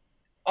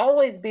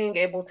always being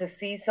able to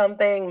see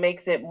something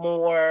makes it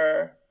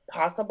more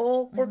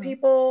possible for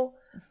people.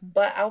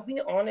 But I'll be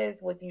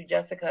honest with you,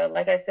 Jessica.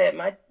 Like I said,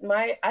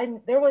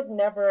 there was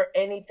never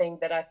anything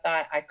that I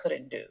thought I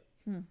couldn't do,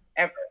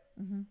 ever,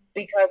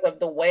 because of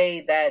the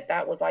way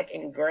that was like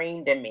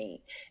ingrained in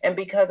me, and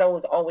because I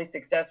was always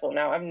successful.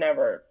 Now, I've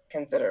never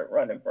considered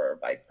running for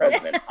vice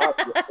president,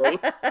 obviously,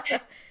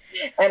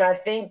 and I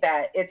think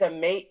that it's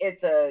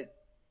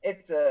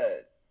a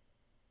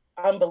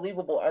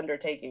unbelievable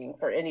undertaking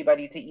for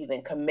anybody to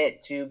even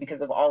commit to,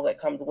 because of all that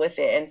comes with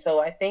it. And so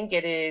I think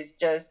it is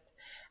just,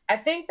 I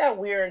think that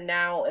we're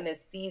now in a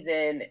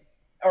season,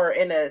 or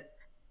in a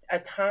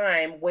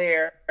time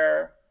where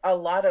a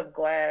lot of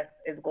glass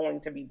is going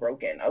to be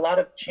broken. A lot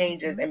of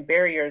changes and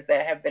barriers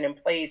that have been in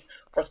place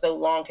for so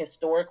long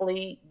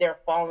historically, they're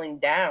falling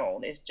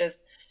down. It's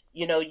just,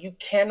 you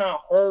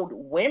cannot hold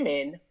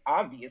women,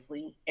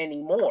 obviously,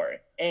 anymore.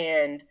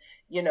 And,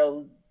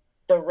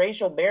 the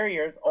racial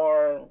barriers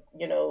are,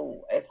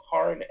 as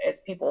hard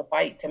as people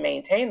fight to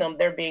maintain them,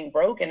 they're being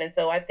broken. And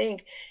so I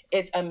think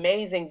it's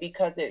amazing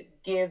because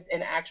it gives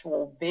an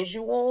actual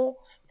visual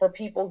for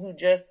people who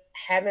just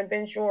haven't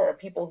been sure, or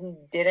people who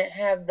didn't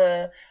have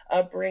the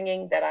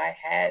upbringing that I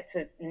had,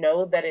 to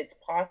know that it's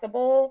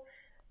possible.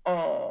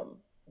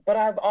 But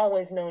I've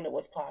always known it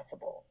was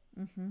possible.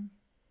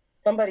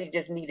 Somebody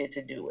just needed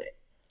to do it.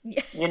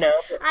 Yeah.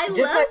 I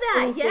just love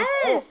that.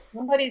 Yes.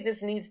 Somebody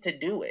just needs to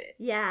do it.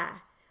 Yeah.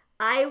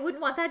 I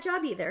wouldn't want that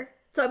job either.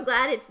 So I'm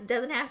glad it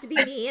doesn't have to be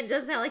me, and it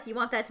doesn't sound like you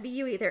want that to be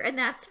you either. And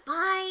that's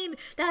fine.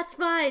 That's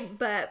fine.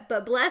 But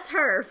bless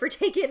her for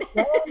taking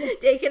that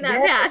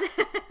path.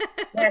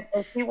 Yes,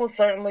 and she will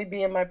certainly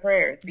be in my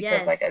prayers,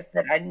 because like I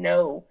said, I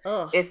know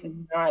it's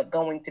not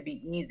going to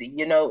be easy.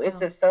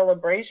 It's a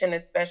celebration,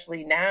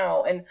 especially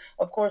now. And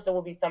of course, it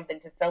will be something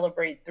to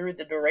celebrate through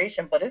the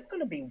duration, but it's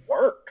going to be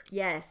work.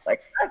 Yes.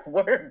 Like, that's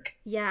work.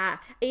 Yeah.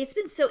 It's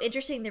been so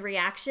interesting, the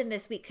reaction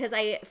this week, because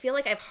I feel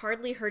like I've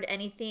hardly heard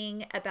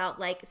anything about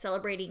like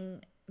celebrating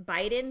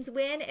Biden's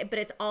win, but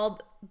it's all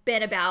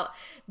been about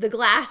the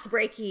glass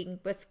breaking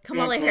with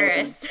Kamala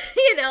Harris,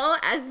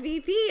 as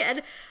VP.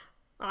 And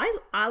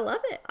I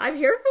love it. I'm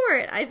here for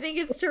it. I think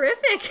it's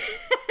terrific.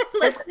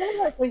 It's kind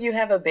of like when you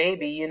have a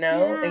baby, and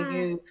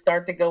you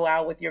start to go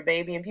out with your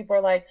baby, and people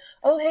are like,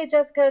 "Oh, hey,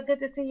 Jessica, good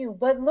to see you."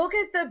 But look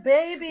at the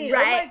baby.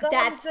 Right. Oh my God,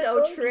 that's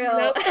so baby.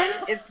 true.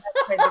 It's that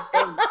kind of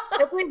thing.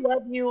 Like, we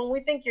love you, and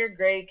we think you're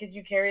great because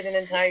you carried an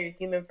entire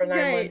human for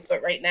 9 months.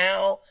 But right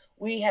now,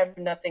 we have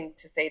nothing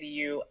to say to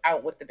you.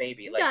 Out with the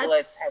baby. Like,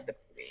 let's have the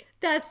baby.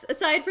 That's,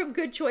 aside from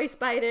good choice,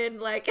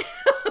 Biden, like...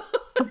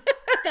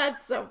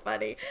 That's so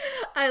funny.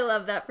 I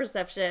love that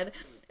perception.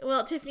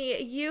 Well,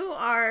 Tiffany, you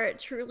are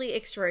truly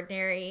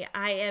extraordinary.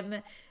 I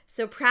am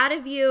so proud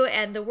of you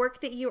and the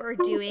work that you are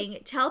doing.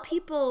 Tell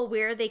people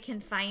where they can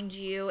find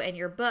you and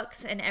your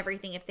books and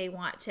everything if they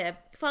want to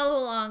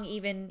follow along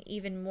even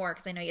more,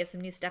 because I know you have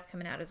some new stuff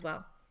coming out as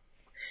well.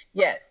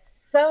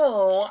 Yes.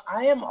 So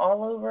I am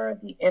all over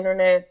the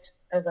internet,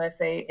 as I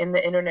say, in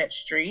the internet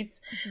streets.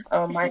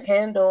 My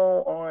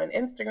handle on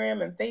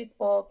Instagram and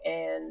Facebook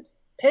and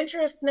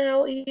Pinterest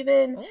now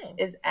even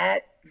is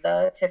at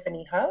the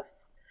Tiffany Huff.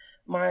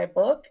 My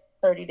book,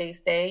 30 Day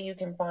Stay, you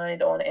can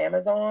find on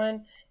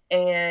Amazon,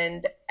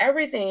 and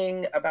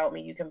everything about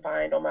me you can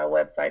find on my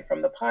website,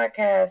 from the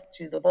podcast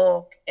to the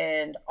book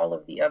and all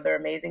of the other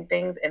amazing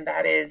things, and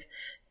that is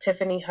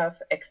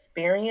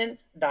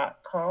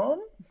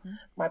TiffanyHuffExperience.com.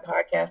 My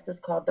podcast is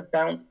called the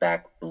Bounce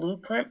Back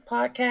Blueprint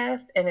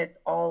Podcast, and it's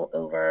all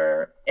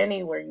over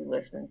anywhere you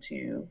listen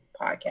to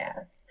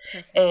podcasts.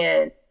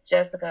 And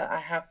Jessica, I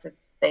have to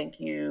thank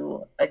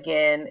you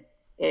again.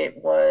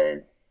 It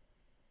was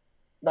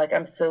like,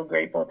 I'm so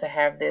grateful to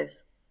have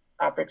this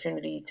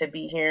opportunity to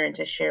be here and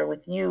to share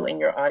with you and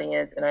your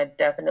audience. And I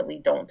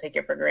definitely don't take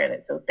it for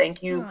granted. So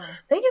thank you.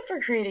 Thank you for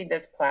creating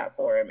this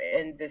platform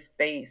and this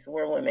space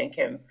where women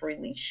can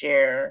freely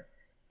share,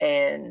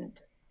 and,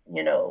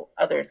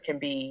 others can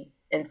be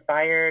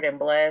inspired and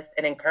blessed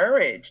and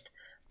encouraged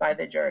by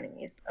the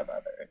journeys of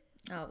others.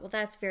 Oh, well,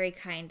 that's very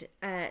kind.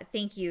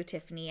 Thank you,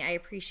 Tiffany. I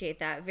appreciate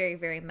that very,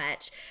 very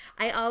much.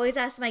 I always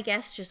ask my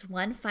guests just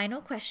one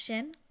final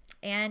question,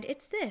 and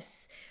it's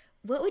this.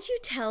 What would you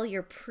tell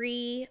your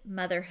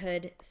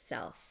pre-motherhood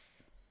self?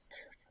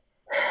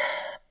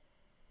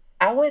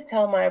 I would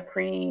tell my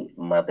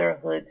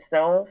pre-motherhood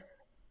self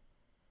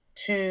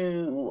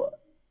to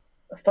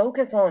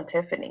focus on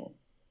Tiffany.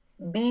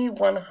 Be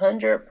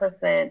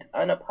 100%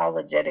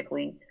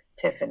 unapologetically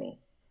Tiffany.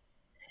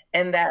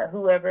 And that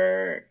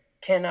whoever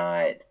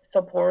cannot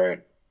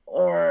support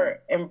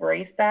or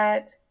embrace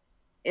that,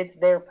 it's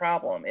their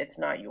problem. It's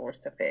not yours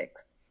to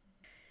fix.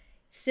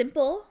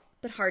 Simple,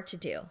 but hard to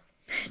do.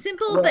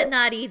 Simple, but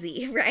not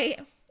easy,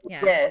 right?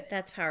 Yeah, Yes.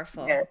 that's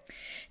powerful. Yes.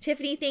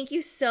 Tiffany, thank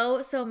you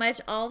so, so much.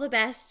 All the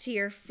best to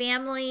your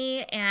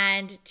family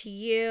and to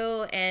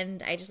you.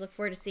 And I just look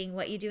forward to seeing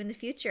what you do in the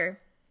future.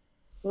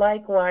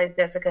 Likewise,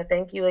 Jessica.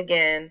 Thank you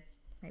again.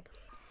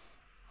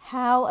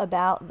 How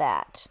about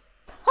that?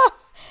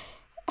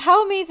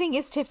 How amazing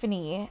is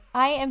Tiffany?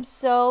 I am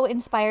so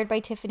inspired by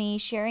Tiffany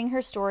sharing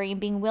her story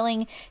and being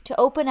willing to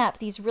open up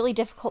these really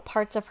difficult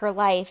parts of her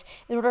life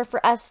in order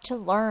for us to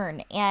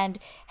learn and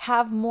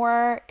have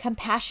more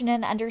compassion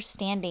and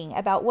understanding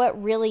about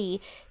what really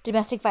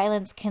domestic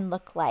violence can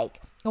look like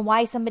and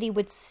why somebody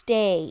would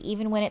stay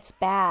even when it's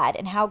bad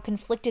and how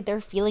conflicted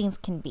their feelings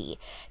can be.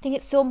 I think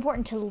it's so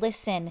important to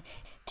listen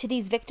to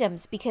these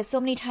victims because so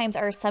many times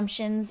our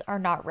assumptions are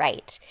not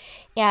right.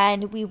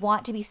 And we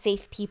want to be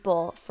safe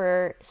people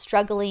for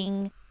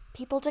struggling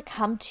people to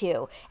come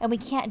to. And we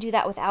can't do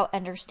that without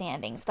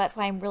understanding. So that's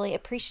why I'm really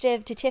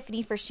appreciative to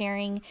Tiffany for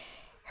sharing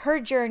her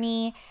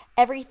journey.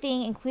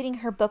 Everything, including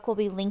her book, will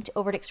be linked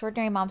over to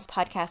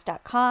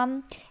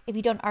extraordinarymomspodcast.com. If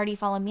you don't already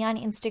follow me on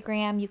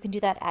Instagram, you can do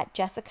that at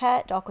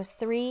Jessica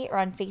Dahlquist3 or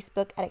on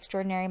Facebook at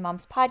Extraordinary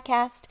Moms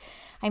Podcast.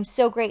 I'm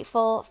so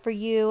grateful for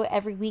you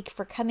every week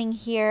for coming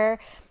here.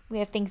 We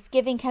have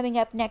Thanksgiving coming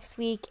up next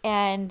week,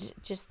 and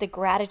just the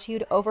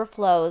gratitude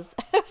overflows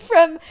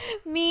from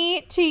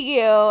me to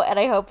you, and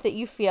I hope that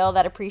you feel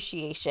that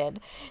appreciation.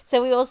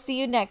 So we will see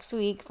you next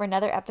week for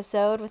another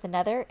episode with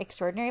another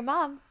Extraordinary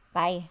Mom.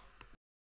 Bye.